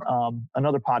on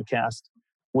another podcast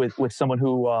with someone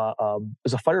who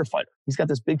is a firefighter. He's got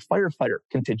this big firefighter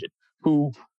contingent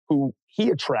who he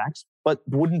attracts, but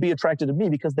wouldn't be attracted to me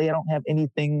because they don't have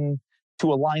anything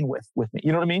to align with me.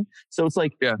 You know what I mean? So it's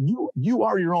like, you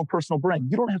are your own personal brand.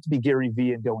 You don't have to be Gary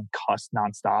Vee and go and cuss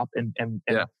nonstop and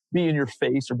be in your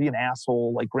face or be an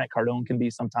asshole like Grant Cardone can be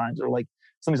sometimes, or like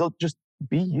somebody's else. Just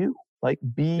be you. Like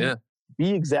be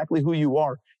exactly who you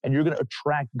are. And you're going to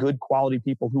attract good quality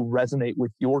people who resonate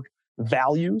with your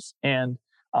values and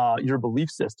your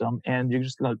belief system. And you're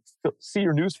just going to see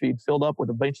your newsfeed filled up with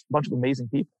a bunch of amazing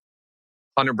people.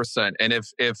 100%. And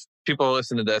if people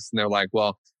listen to this and they're like,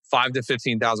 well, 5 to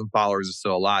 15,000 followers is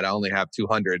still a lot. I only have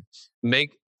 200.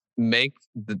 Make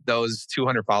those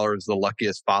 200 followers the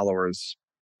luckiest followers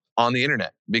on the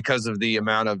internet because of the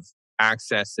amount of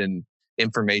access and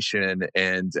information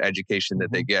and education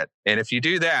that they get. And if you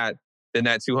do that, then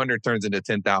that 200 turns into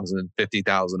 10,000,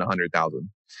 50,000, 100,000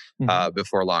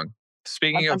 before long.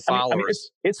 Speaking of followers,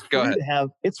 it's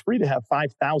free to have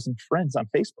 5,000 friends on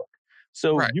Facebook.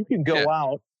 So you can go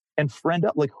out and friend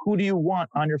up. Like, who do you want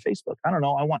on your Facebook? I don't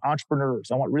know. I want entrepreneurs.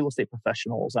 I want real estate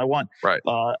professionals. I want,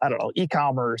 I don't know,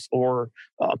 e-commerce or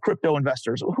crypto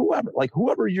investors, or whoever. Like,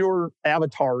 whoever your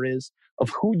avatar is of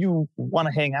who you want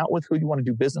to hang out with, who you want to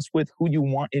do business with, who you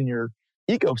want in your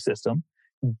ecosystem.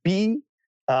 Be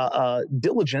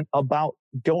diligent about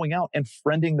going out and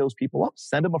friending those people up.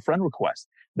 Send them a friend request.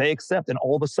 They accept, and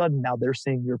all of a sudden now they're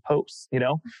seeing your posts, you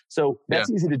know? So that's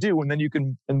easy to do. And then you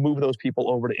can move those people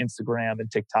over to Instagram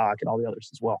and TikTok and all the others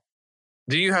as well.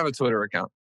 Do you have a Twitter account?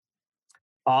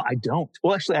 I don't.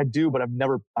 Well, actually I do, but I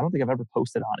don't think I've ever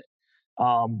posted on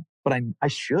it. But I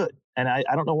should. And I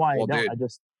don't know why I don't. Dude, I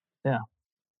just,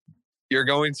 You're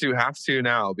going to have to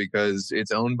now because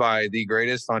it's owned by the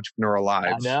greatest entrepreneur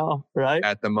alive. I know, right?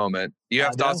 At the moment. You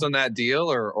have thoughts on that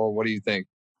deal or what do you think?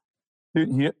 Dude,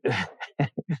 you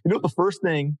know, the first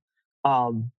thing,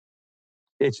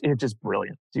 it's just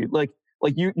brilliant, dude. Like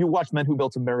you watch Men Who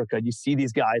Built America, and you see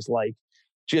these guys like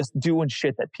just doing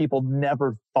shit that people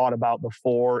never thought about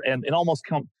before. And it almost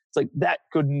it's like that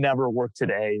could never work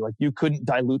today. Like you couldn't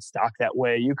dilute stock that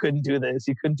way. You couldn't do this.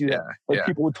 You couldn't do that. Like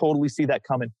people would totally see that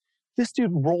coming. This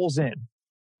dude rolls in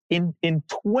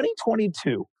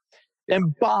 2022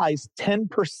 and buys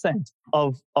 10%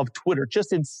 of Twitter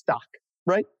just in stock,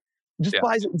 right? Just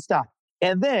buys it in stock.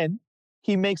 And then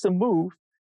he makes a move.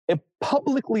 It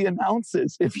publicly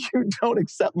announces, if you don't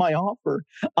accept my offer,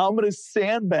 I'm going to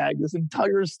sandbag this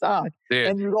entire stock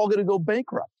and you're all going to go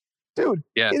bankrupt. Dude,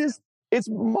 it's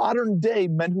modern day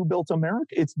Men Who Built America.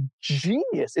 It's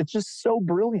genius. It's just so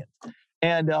brilliant.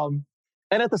 And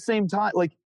at the same time,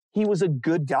 like, he was a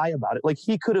good guy about it. Like,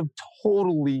 he could have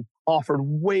totally offered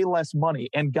way less money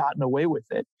and gotten away with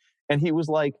it. And he was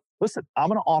like, listen, I'm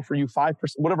going to offer you 5%,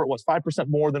 whatever it was, 5%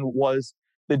 more than it was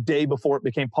the day before it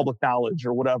became public knowledge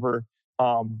or whatever,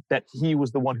 that he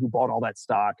was the one who bought all that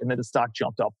stock. And then the stock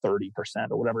jumped up 30%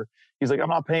 or whatever. He's like, I'm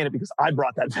not paying it because I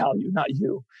brought that value, not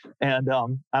you. And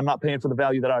I'm not paying for the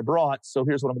value that I brought. So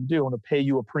here's what I'm going to do. I'm going to pay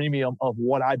you a premium of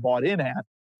what I bought in at.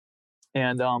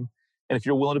 And if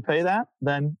you're willing to pay that,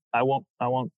 then I won't,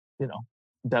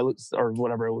 dilute or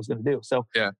whatever it was going to do. So,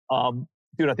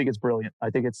 dude, I think it's brilliant. I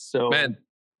think it's so. Man,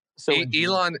 so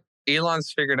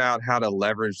Elon's figured out how to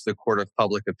leverage the court of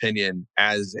public opinion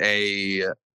as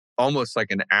almost like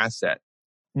an asset.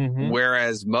 Mm-hmm.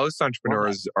 Whereas most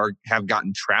entrepreneurs have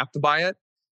gotten trapped by it.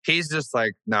 He's just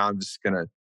like, no, I'm just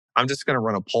gonna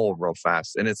run a poll real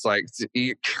fast. And it's like,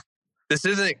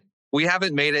 we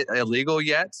haven't made it illegal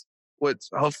yet.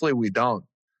 Hopefully we don't.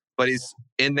 But he's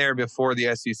in there before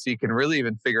the SEC can really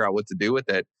even figure out what to do with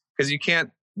it. Because you can't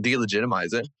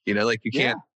delegitimize it. You know, like you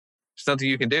can't, there's nothing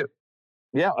you can do.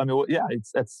 Yeah. I mean,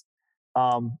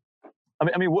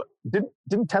 what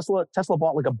didn't Tesla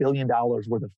bought like $1 billion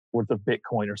worth of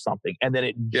Bitcoin or something, and then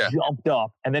it jumped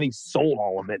up, and then he sold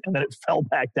all of it, and then it fell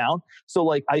back down. So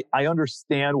like, I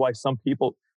understand why some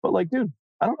people, but like, dude,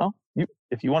 I don't know.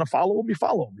 If you want to follow him, you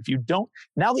follow him. If you don't,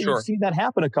 now that you've seen that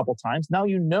happen a couple times, now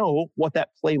you know what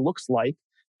that play looks like,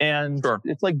 and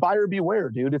it's like buyer beware,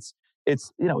 dude. It's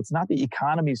not the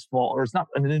economy's fault, or it's not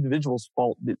an individual's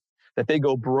fault that they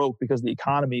go broke because the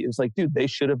economy is like, dude, they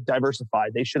should have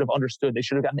diversified. They should have understood. They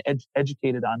should have gotten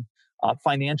educated on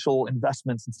financial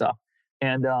investments and stuff.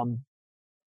 And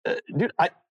dude,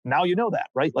 now you know that,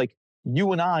 right? Like,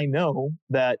 you and I know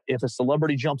that if a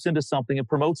celebrity jumps into something and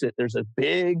promotes it, there's a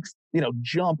big,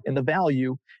 jump in the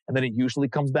value, and then it usually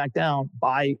comes back down.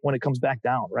 Buy when it comes back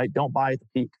down, right? Don't buy at the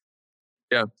peak.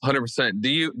 Yeah, 100%. Do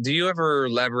you ever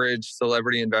leverage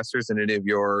celebrity investors in any of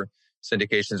your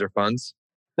syndications or funds?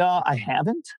 No, I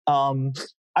haven't.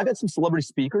 I've had some celebrity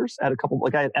speakers at a couple,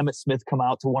 like I had Emmett Smith come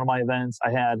out to one of my events.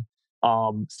 I had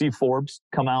Steve Forbes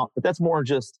come out, but that's more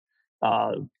just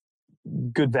uh,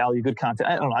 good value, good content.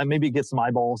 I don't know. I maybe get some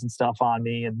eyeballs and stuff on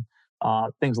me and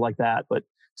things like that. But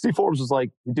Steve Forbes was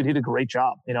like, dude, he did a great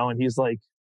job, and he's like,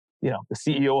 the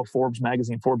CEO of Forbes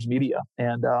magazine, Forbes Media,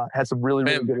 and had some really,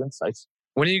 really good insights.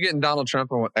 When are you getting Donald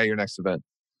Trump at your next event?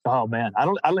 Oh man, I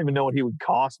don't even know what he would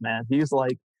cost, man. He was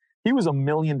 $1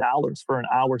 million for an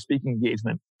hour speaking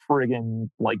engagement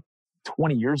friggin' like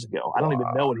 20 years ago. I don't even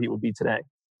know what he would be today.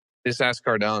 Just ask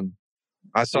Cardone.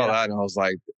 I saw that and I was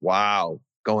like, wow,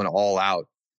 going all out.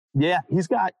 Yeah, he's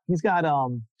got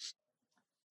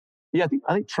I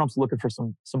think Trump's looking for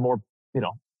some more,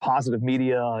 positive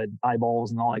media and eyeballs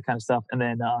and all that kind of stuff. And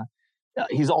then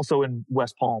he's also in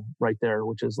West Palm right there,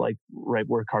 which is like right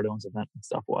where Cardone's event and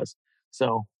stuff was.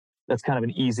 So that's kind of an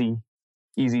easy,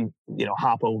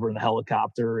 hop over in the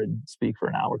helicopter and speak for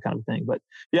an hour kind of thing. But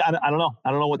yeah, I don't know. I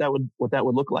don't know what that would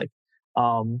look like.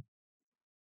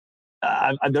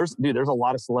 There's a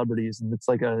lot of celebrities and it's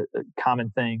like a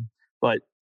common thing, but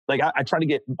like I try to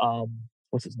get,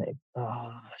 what's his name?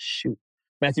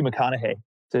 Matthew McConaughey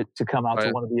to come out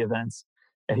to one of the events.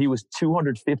 And he was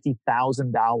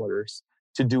 $250,000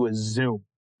 to do a Zoom.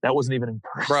 That wasn't even in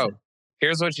person. Bro,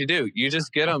 here's what you do. You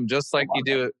just get them just like you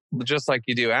do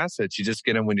assets. You just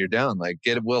get them when you're done. Like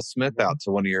get Will Smith out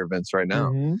to one of your events right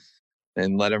now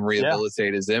and let him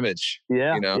rehabilitate his image.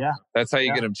 Yeah. That's how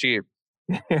you get them cheap.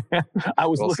 I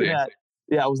was looking at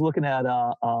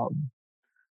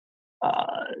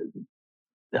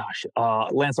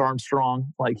Lance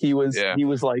Armstrong. Like he was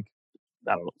like,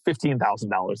 I don't know,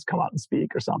 $15,000 to come out and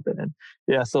speak or something. And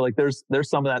so like there's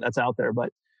some of that's out there,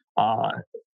 but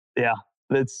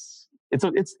it's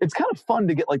kind of fun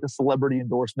to get like the celebrity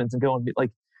endorsements and go and be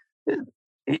like,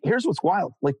 here's what's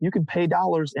wild. Like you can pay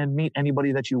dollars and meet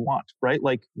anybody that you want, right?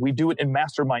 Like we do it in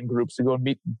mastermind groups to go and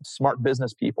meet smart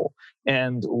business people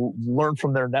and learn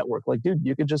from their network. Like, dude,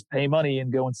 you could just pay money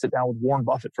and go and sit down with Warren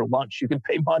Buffett for lunch. You can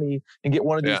pay money and get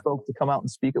one of these folks to come out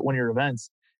and speak at one of your events.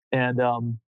 And,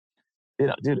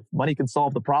 dude, if money can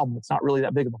solve the problem, it's not really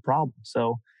that big of a problem.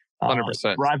 So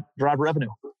 100%. Drive revenue.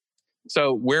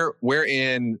 So we're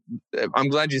in. I'm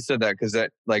glad you said that because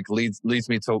that like leads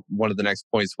me to one of the next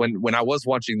points. When I was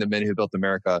watching The Men Who Built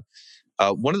America,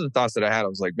 one of the thoughts that I had, I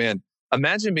was like, man,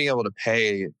 imagine being able to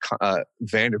pay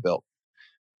Vanderbilt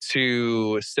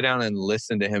to sit down and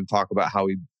listen to him talk about how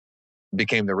he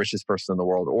became the richest person in the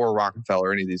world, or Rockefeller,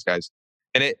 or any of these guys.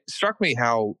 And it struck me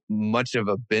how much of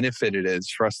a benefit it is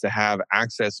for us to have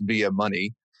access via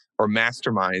money or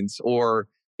masterminds or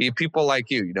people like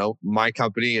you. My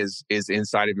company is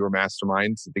inside of your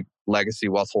mastermind, the Legacy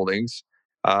Wealth Holdings.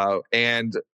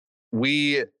 And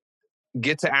we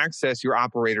get to access your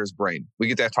operator's brain. We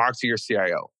get to talk to your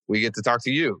CIO. We get to talk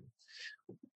to you.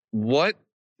 What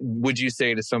would you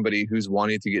say to somebody who's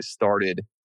wanting to get started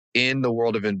in the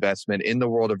world of investment, in the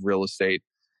world of real estate?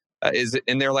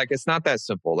 And they're like, it's not that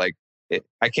simple. Like,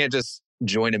 I can't just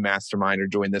join a mastermind or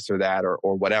join this or that or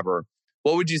whatever.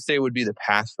 What would you say would be the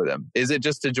path for them? Is it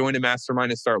just to join a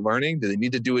mastermind and start learning? Do they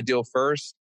need to do a deal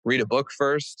first? Read a book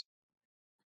first?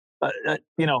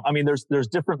 There's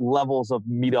different levels of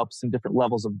meetups and different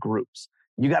levels of groups.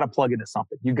 You got to plug into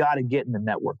something. You got to get in the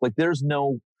network. Like there's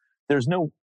no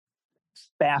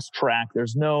fast track.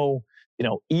 There's no,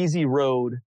 easy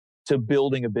road to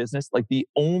building a business. Like the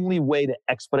only way to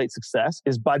expedite success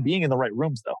is by being in the right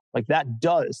rooms though. Like that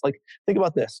does, like, think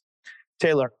about this.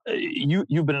 Taylor,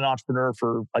 you've been an entrepreneur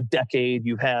for a decade.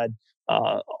 You've had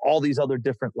all these other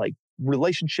different like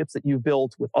relationships that you've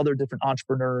built with other different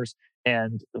entrepreneurs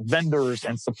and vendors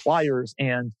and suppliers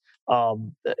and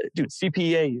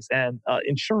CPAs and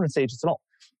insurance agents and all.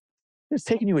 It's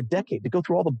taken you a decade to go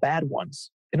through all the bad ones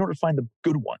in order to find the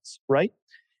good ones, right?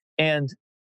 And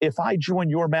if I join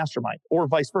your mastermind or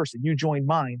vice versa, you join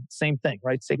mine, same thing,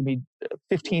 right? It's taken me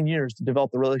 15 years to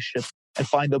develop the relationship and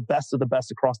find the best of the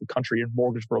best across the country and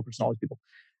mortgage brokers and all these people.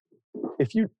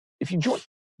 If you join,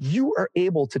 you are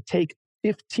able to take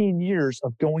 15 years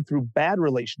of going through bad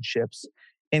relationships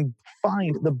and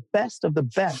find the best of the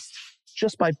best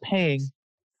just by paying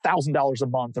 $1,000 a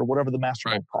month or whatever the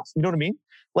mastermind costs. You know what I mean?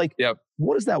 Like,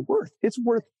 What is that worth? It's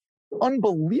worth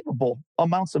unbelievable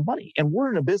amounts of money. And we're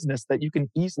in a business that you can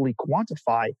easily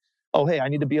quantify. Oh, hey, I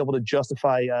need to be able to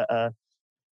justify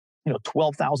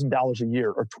 $12,000 a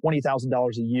year or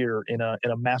 $20,000 a year in a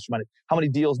mastermind. How many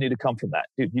deals need to come from that?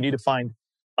 Dude, you need to find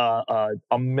 $1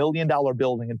 million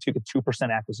building and take a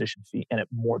 2% acquisition fee, and it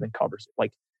more than covers it.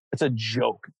 Like It's a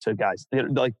joke to guys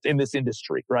like in this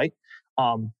industry, right?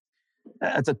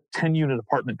 It's a 10-unit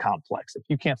apartment complex. If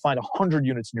you can't find 100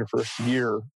 units in your first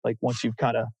year, like once you've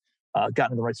kind of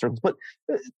gotten in the right circles. But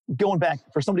going back,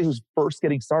 for somebody who's first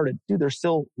getting started, dude, there's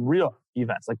still real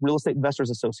events like Real Estate Investors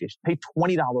Association. Pay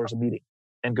 $20 a meeting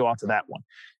and go out to that one.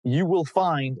 You will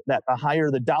find that the higher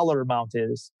the dollar amount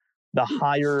is, the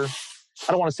higher,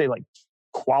 I don't want to say like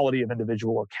quality of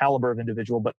individual or caliber of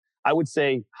individual, but I would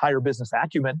say higher business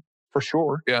acumen for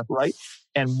sure, right?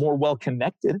 And more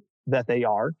well-connected that they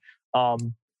are.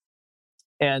 And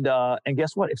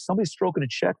guess what? If somebody's stroking a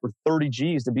check for 30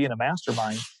 G's to be in a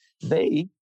mastermind, they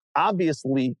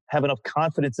obviously have enough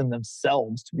confidence in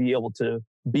themselves to be able to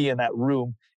be in that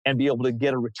room and be able to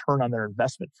get a return on their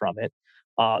investment from it.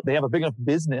 They have a big enough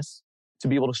business to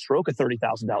be able to stroke a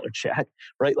 $30,000 check,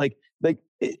 right?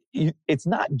 It's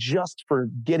not just for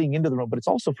getting into the room, but it's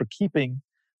also for keeping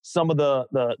some of the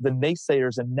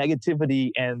naysayers and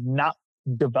negativity and not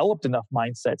developed enough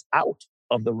mindsets out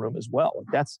of the room as well.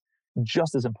 That's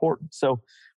just as important. So,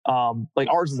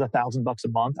 ours is $1,000 a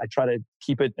month. I try to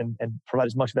keep it and provide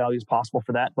as much value as possible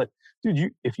for that. But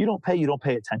dude, if you don't pay, you don't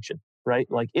pay attention, right?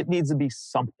 Like it needs to be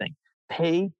something.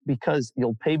 Pay because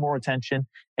you'll pay more attention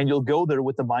and you'll go there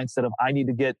with the mindset of, I need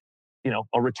to get,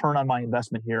 a return on my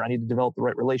investment here. I need to develop the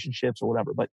right relationships or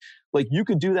whatever. But like you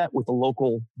could do that with a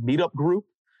local meetup group.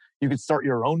 You could start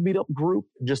your own meetup group,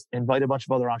 just invite a bunch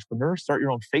of other entrepreneurs, start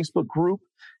your own Facebook group,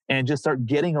 and just start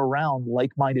getting around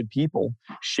like-minded people,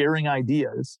 sharing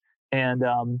ideas, and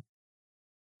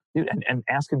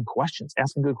asking questions,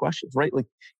 asking good questions, right? Like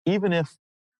even if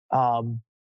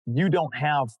you don't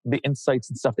have the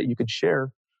insights and stuff that you could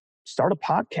share, start a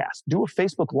podcast, do a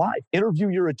Facebook Live, interview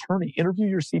your attorney, interview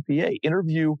your CPA,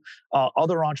 interview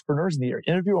other entrepreneurs in the area,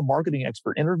 interview a marketing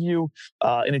expert, interview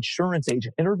an insurance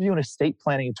agent, interview an estate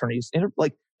planning attorney.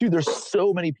 Dude, there's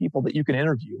so many people that you can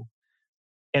interview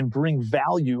and bring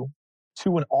value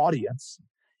to an audience.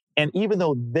 And even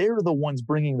though they're the ones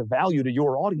bringing the value to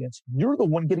your audience, you're the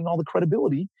one getting all the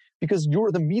credibility because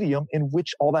you're the medium in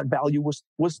which all that value was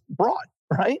brought,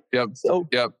 right? Yep. So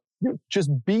just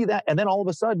be that. And then all of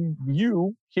a sudden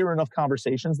you hear enough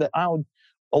conversations that a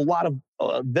lot of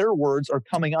their words are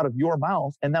coming out of your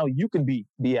mouth. And now you can be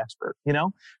the expert,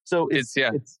 So it's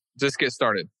just get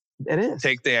started. It is.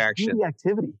 Take the action. The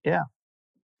activity. Yeah.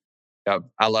 Yep.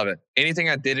 I love it. Anything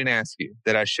I didn't ask you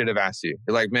that I should have asked you?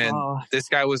 You're like, man, this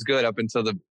guy was good up until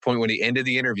the point when he ended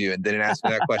the interview and didn't ask me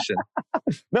that question.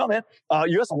 No, man.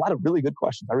 You asked a lot of really good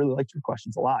questions. I really liked your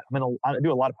questions a lot. I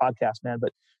do a lot of podcasts, man,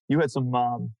 but you had some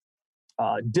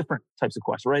different types of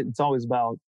questions, right? It's always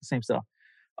about the same stuff.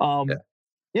 Like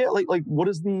what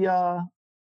is the,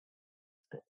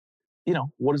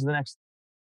 what is the next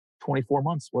 24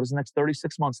 months? What does the next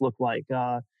 36 months look like?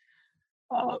 For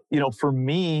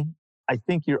me, I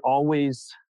think you're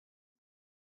always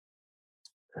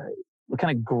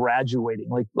kind of graduating.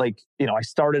 I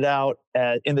started out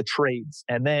in the trades,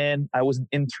 and then I was an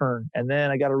intern, and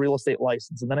then I got a real estate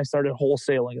license, and then I started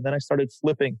wholesaling, and then I started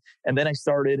flipping, and then I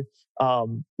started,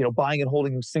 buying and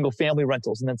holding single family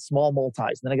rentals, and then small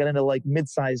multis, and then I got into like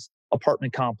mid-size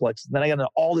apartment complexes, and then I got into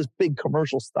all this big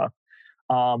commercial stuff.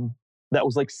 That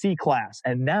was like C class.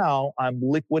 And now I'm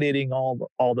liquidating all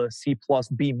the C plus,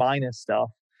 B minus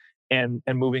stuff and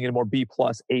moving into more B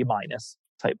plus, A minus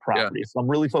type properties. So I'm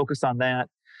really focused on that,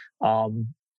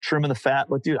 trimming the fat.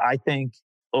 But dude, I think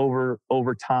over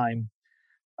time,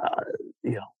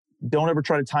 don't ever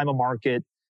try to time a market.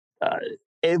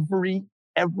 Every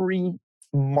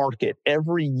market,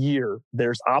 every year,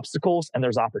 there's obstacles and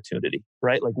there's opportunity,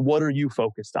 right? Like what are you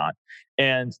focused on?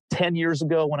 And 10 years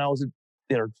ago when I was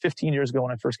 15 years ago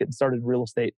when I first getting started in real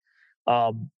estate,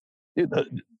 the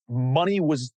money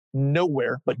was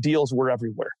nowhere, but deals were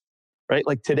everywhere, right?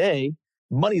 Like today,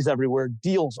 money's everywhere.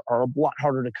 Deals are a lot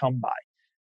harder to come by.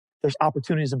 There's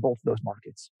opportunities in both of those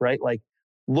markets, right? Like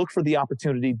look for the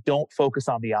opportunity. Don't focus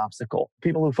on the obstacle.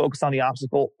 People who focus on the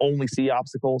obstacle only see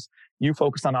obstacles. You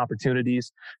focus on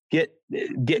opportunities. Get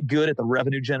good at the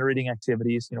revenue generating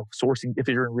activities, sourcing, if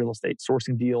you're in real estate,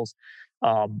 sourcing deals,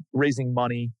 raising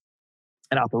money,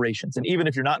 and operations. And even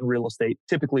if you're not in real estate,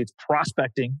 typically it's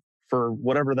prospecting for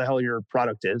whatever the hell your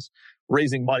product is,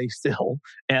 raising money still,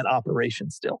 and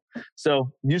operations still.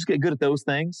 So you just get good at those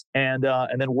things and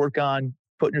then work on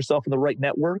putting yourself in the right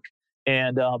network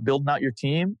and building out your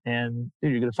team. And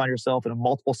you're going to find yourself in a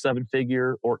multiple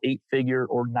 7-figure or 8-figure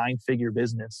or 9-figure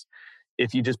business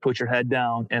if you just put your head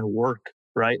down and work,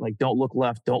 right? Like don't look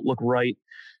left, don't look right.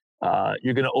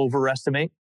 You're going to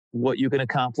overestimate what you can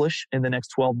accomplish in the next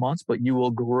 12 months, but you will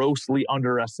grossly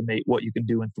underestimate what you can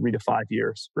do in 3 to 5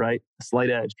 years, right? A slight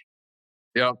edge.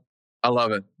 Yep. I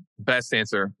love it. Best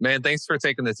answer. Man, thanks for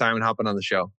taking the time and hopping on the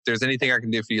show. If there's anything I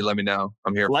can do for you, let me know.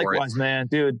 I'm here for it. Likewise, man.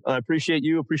 Dude, I appreciate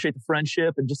you. Appreciate the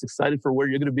friendship and just excited for where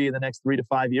you're going to be in the next 3 to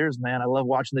 5 years, man. I love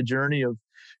watching the journey of,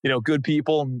 good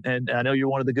people. And I know you're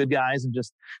one of the good guys. And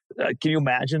just, can you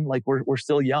imagine, like, we're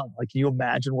still young. Like, can you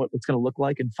imagine what it's going to look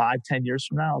like in 5-10 years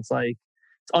from now? It's like,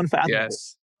 it's unfathomable.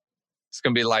 Yes. It's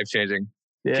going to be life-changing.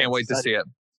 Yeah, Can't wait to see it.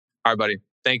 All right, buddy.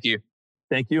 Thank you.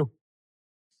 Thank you.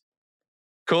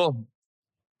 Cool.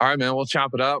 All right, man. We'll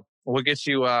chop it up. We'll get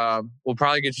you. We'll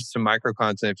probably get you some micro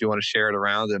content if you want to share it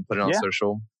around and put it on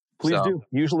social. Please do.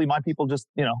 Usually, my people just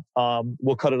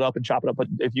we'll cut it up and chop it up. But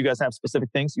if you guys have specific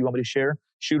things you want me to share,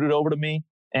 shoot it over to me,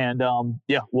 and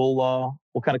we'll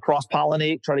kind of cross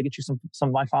pollinate. Try to get you some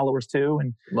of my followers too,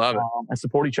 and love it and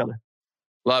support each other.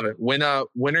 Love it. When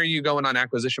are you going on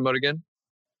acquisition mode again?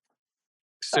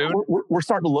 Soon? We're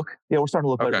starting to look. Yeah, we're starting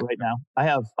to look at it right now. I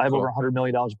have Cool. over $100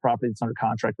 million of property that's under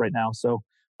contract right now. So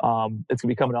it's going to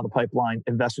be coming down the pipeline.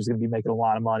 Investors are going to be making a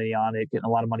lot of money on it, getting a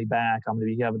lot of money back. I'm going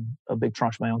to be having a big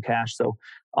tranche of my own cash. So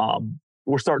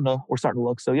we're starting to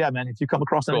look. So yeah, man, if you come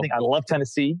across anything, Cool. I love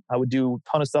Tennessee. I would do a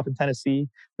ton of stuff in Tennessee,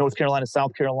 North Carolina,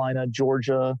 South Carolina,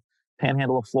 Georgia,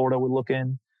 Panhandle of Florida. We're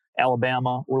looking.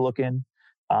 Alabama, we're looking.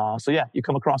 So yeah, you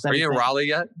come across anything. Are you in Raleigh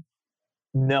yet?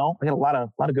 No, I got a lot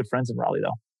of good friends in Raleigh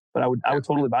though. But I would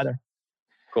totally buy there.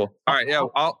 Cool. All right. Yeah,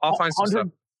 I'll find some stuff.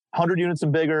 100 units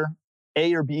and bigger,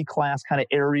 A or B class kind of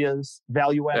areas.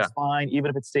 Value add's fine. Even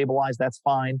if it's stabilized, that's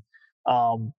fine.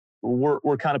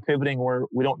 We're kind of pivoting where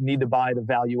we don't need to buy the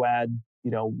value add,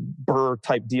 burr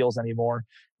type deals anymore.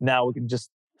 Now we can just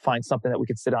find something that we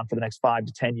can sit on for the next 5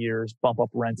 to 10 years, bump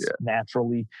up rents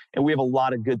naturally. And we have a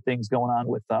lot of good things going on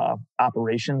with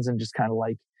operations and just kind of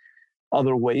like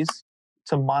other ways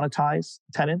to monetize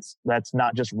tenants. That's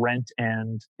not just rent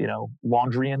and,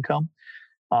 laundry income.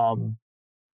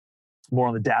 More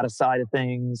on the data side of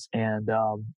things and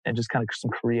just kind of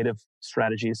some creative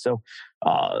strategies. So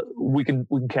we can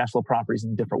cash flow properties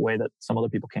in a different way that some other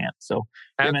people can't. So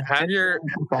have your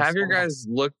guys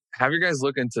look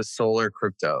into solar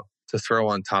crypto to throw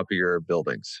on top of your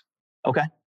buildings. Okay.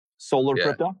 Solar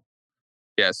crypto?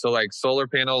 Yeah. So like solar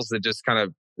panels that just kind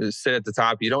of sit at the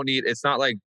top. It's not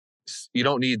like you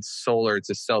don't need solar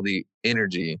to sell the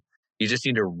energy. You just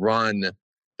need to run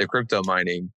the crypto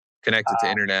mining, connect it to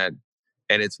internet,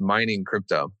 and it's mining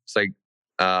crypto. It's like,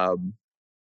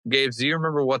 Gabe, do you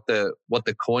remember what the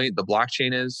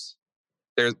blockchain is?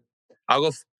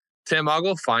 I'll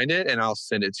go find it and I'll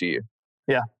send it to you.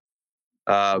 Yeah.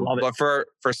 But for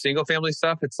single family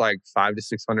stuff, it's like $500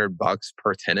 to $600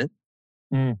 per tenant,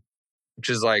 which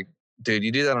is like, dude,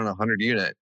 you do that on 100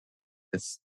 unit.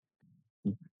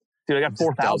 Dude, I got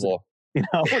 4,000.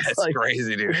 It's like,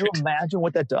 crazy, dude. Can you imagine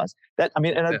what that does? That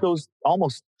goes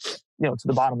almost, to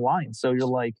the bottom line. So you're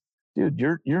like, dude,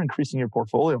 you're increasing your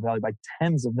portfolio value by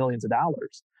tens of millions of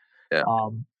dollars. Yeah.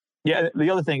 The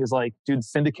other thing is like, dude,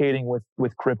 syndicating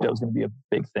with crypto is going to be a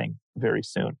big thing very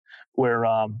soon, where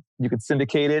you could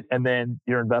syndicate it, and then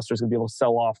your investors going to be able to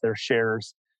sell off their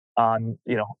shares on,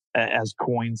 as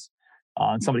coins,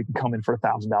 and somebody can come in for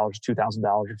 $1,000, $2,000,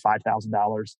 or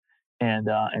 $5,000.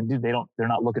 And dude, they're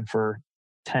not looking for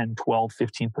 10, 12,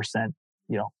 15%,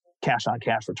 cash on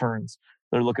cash returns.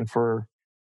 They're looking for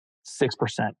 6%,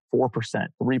 4%,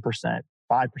 3%,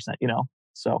 5%,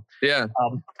 So yeah,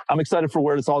 I'm excited for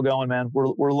where it's all going, man.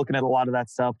 We're looking at a lot of that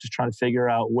stuff, just trying to figure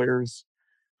out where's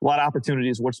a lot of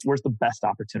opportunities. Where's the best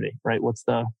opportunity, right? What's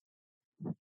the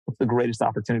greatest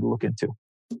opportunity to look into?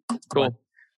 Cool. But,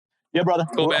 yeah, brother.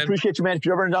 Cool, man. Appreciate you, man. If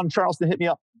you're ever down in Charleston, hit me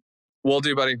up. Will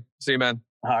do, buddy. See you, man.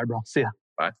 All right, bro. See ya.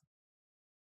 Bye.